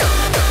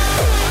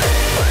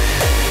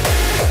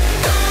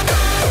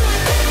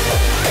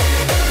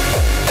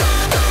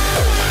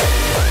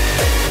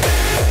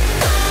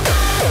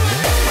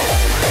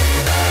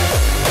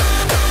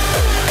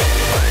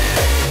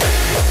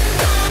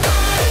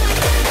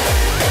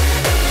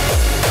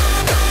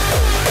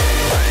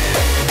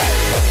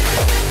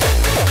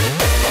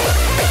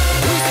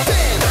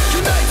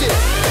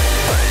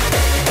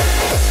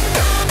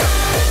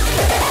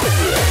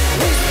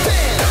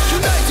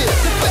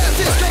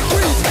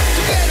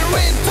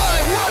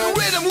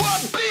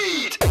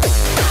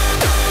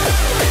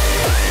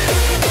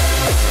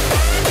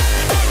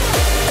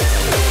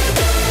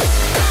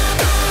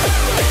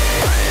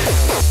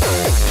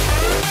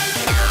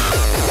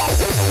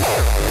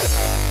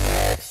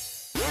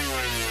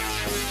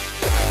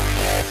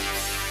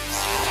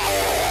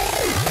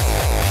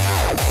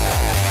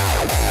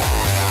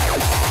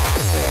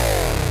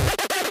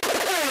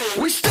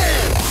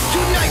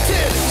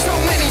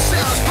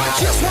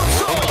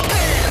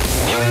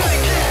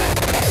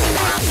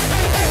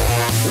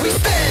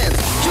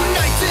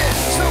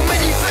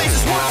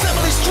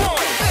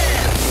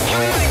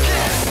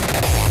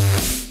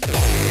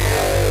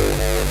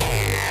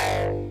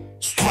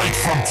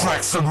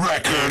 Listen,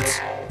 records.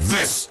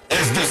 This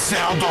is the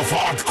sound of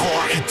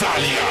hardcore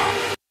Italia.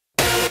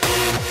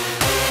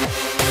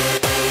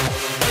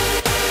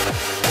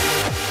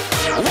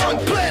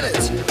 One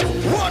planet,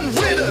 one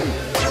rhythm,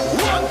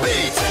 one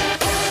beat.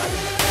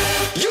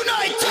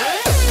 Unite!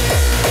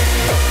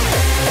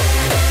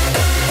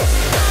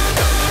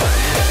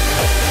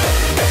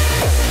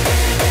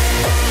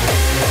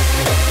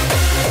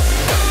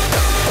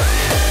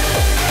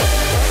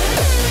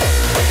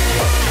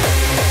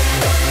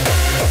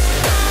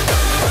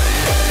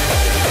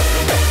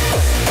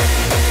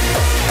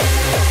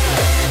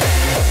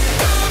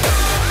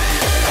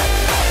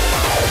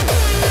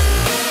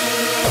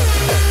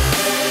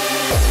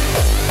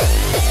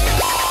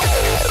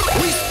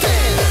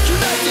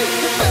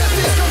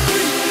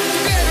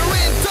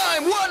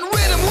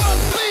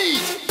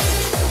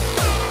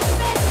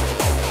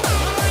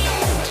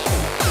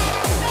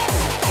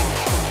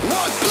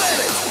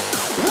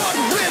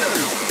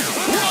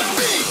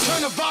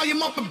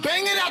 Up and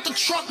bang it out the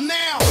truck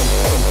now.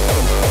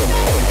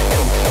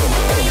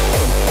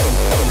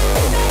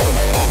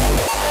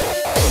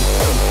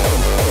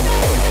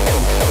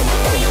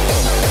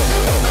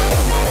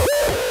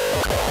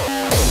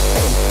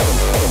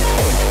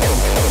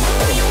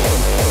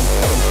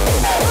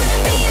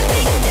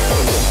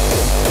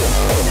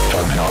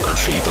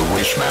 Pornography, the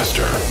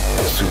Wishmaster,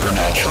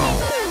 Supernatural.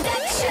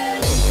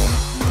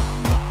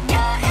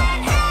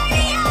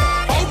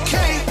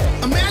 Okay,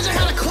 imagine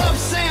how the club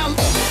sounds.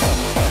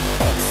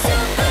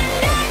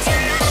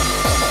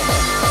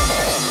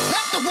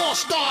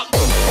 Stop.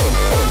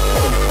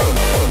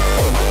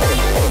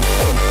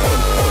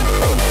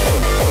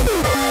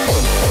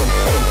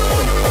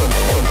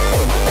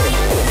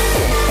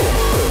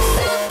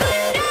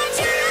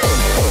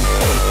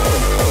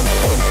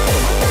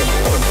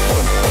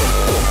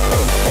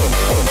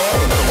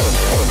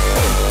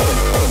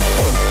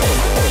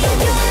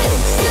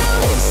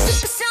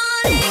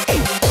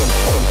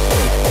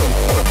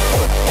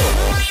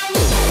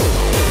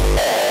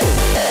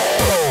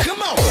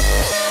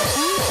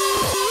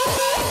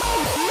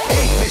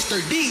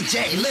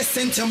 DJ,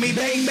 listen to me,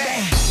 bang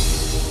bang,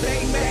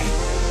 bang bang,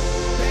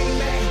 bang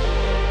bang,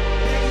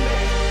 bang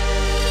bang.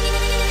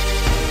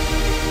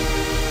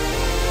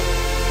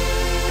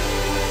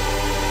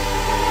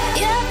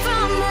 You're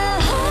from a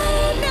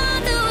whole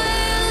nother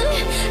world,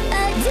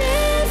 a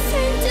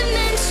different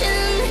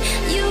dimension.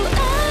 You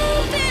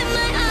open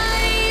my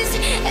eyes,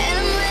 and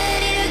I'm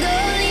ready to go.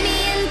 Lead me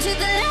into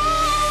the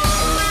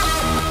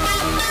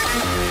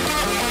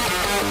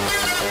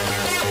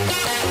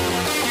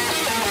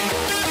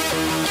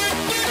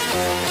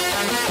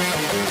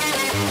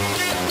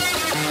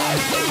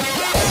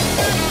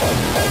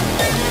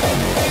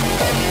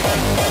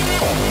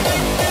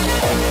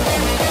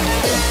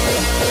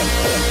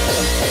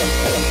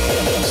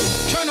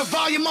Turn the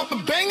volume up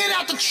and bang it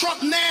out the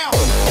truck now.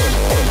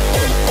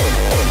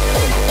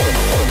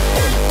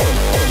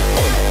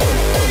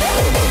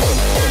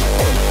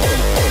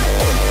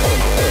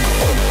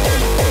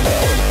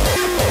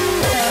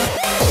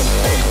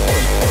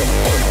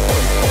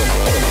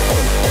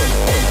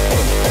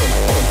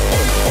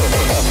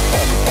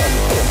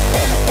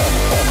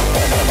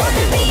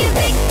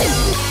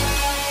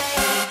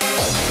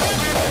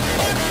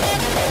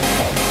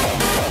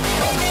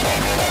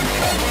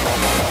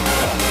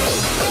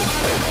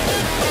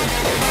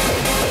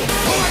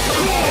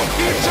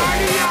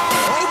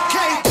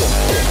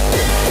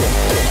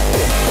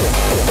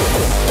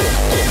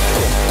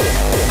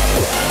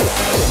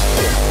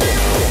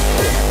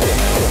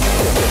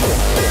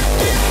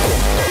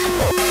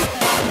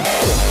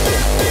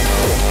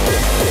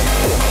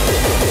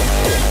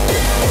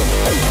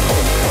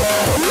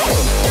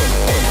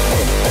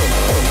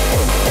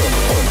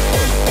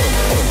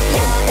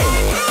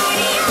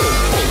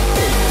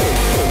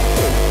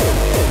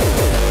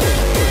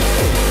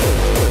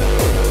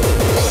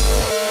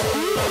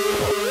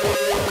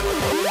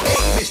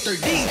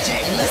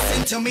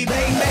 To me,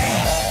 baby.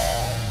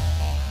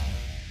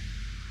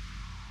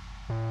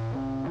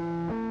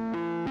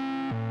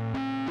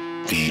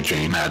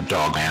 DJ Mad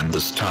Dog and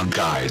the Stunt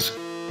Guys.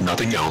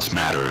 Nothing else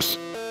matters.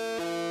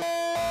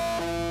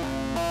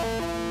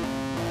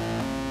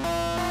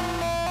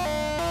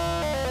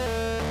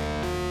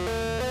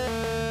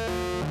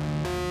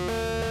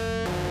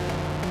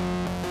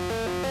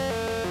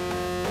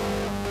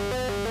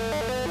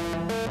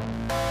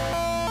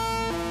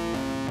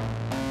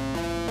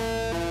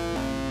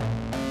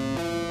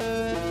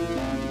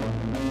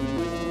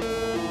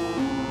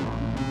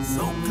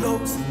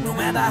 Close, no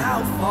matter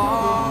how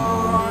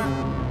far.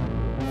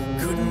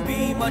 Couldn't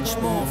be much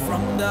more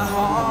from the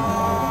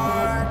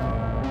heart.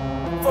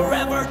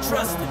 Forever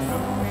trusting who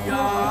we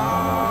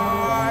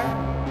are,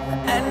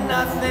 and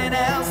nothing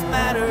else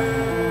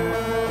matters.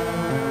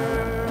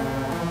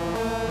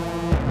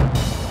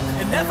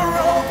 And never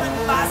opened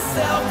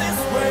myself this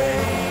way.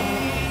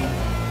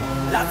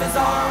 Life is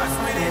ours,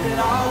 we did it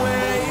our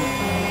way.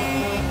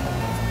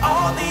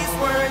 All these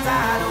words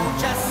I don't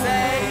just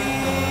say,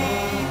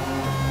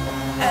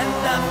 and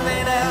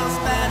nothing else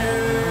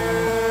matters.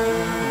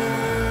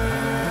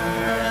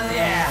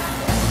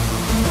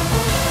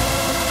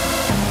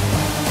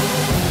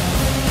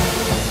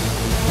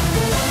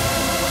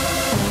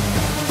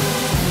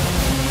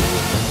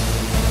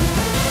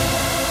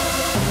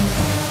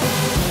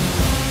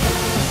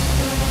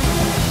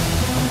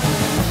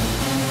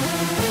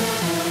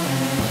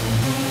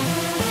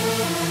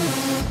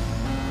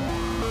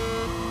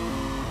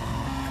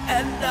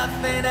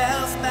 nothing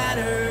else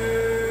matters.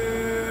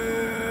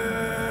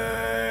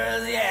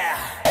 Yeah.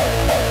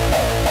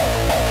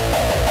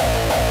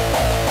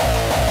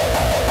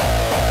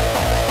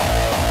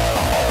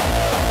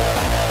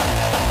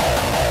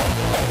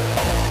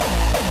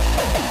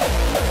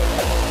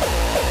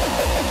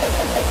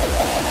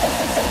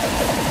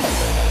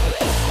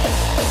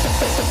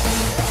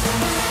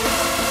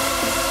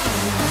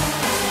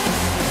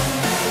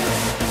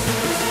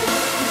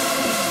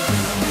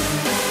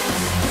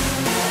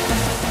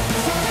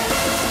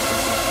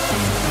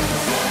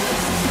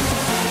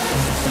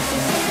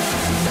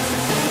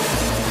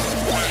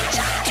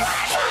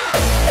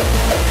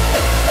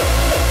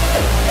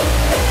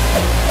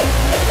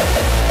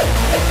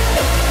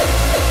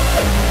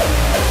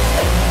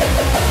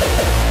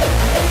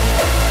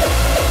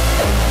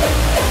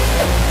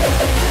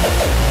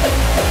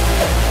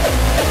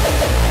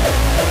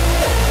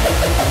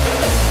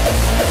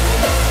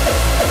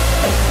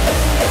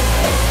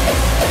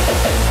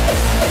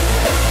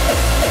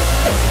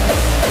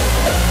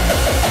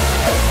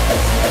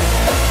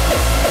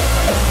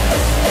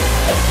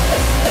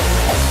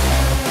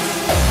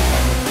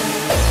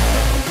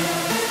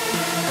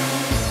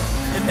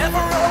 Never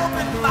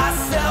opened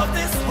myself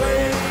this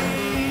way.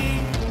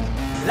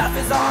 Life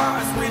is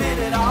ours, we did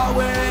it our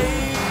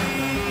way.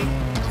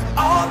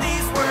 All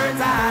these words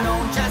I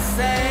don't just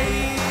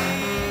say,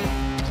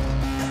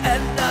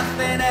 and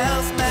nothing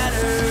else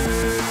matters.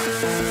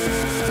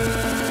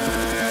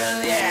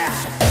 Yeah.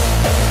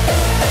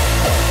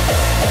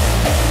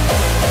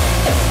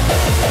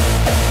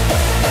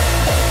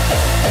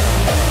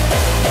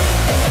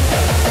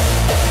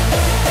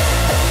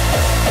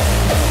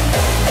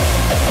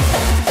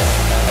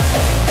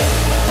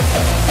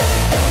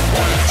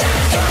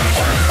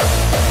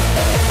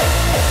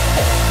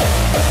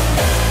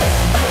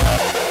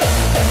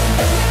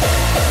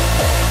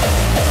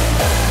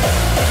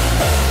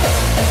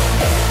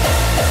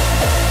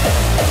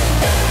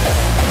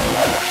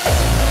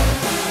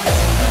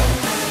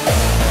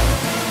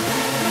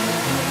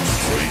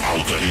 Straight out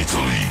of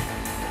Italy,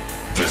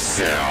 the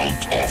sound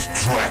of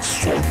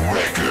Trackstorm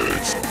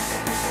Records.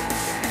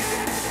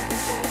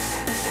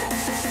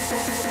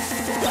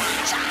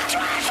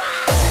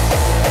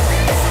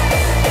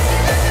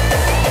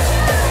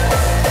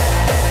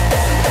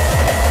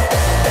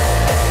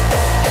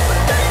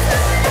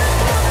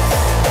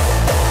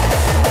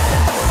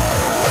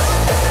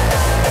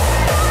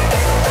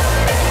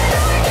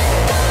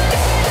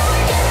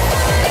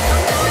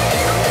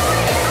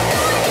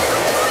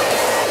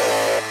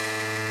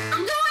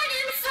 I'm going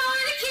in for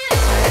the kill.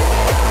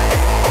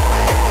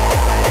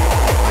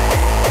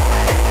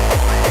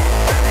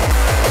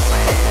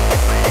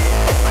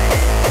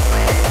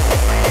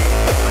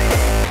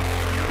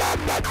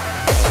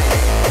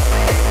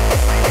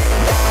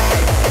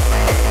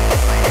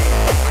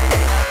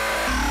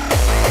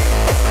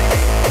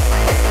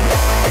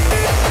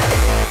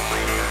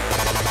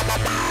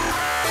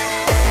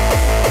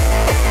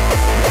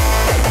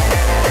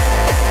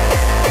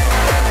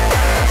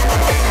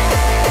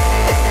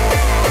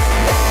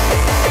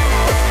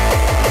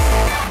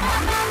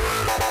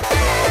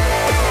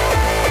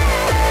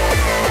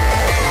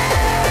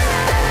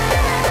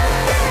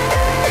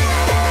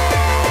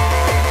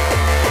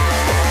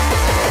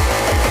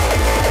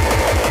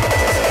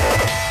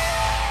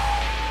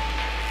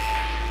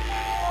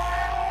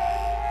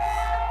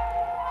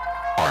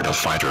 Art of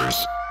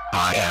Fighters,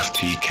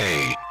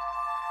 IFTK.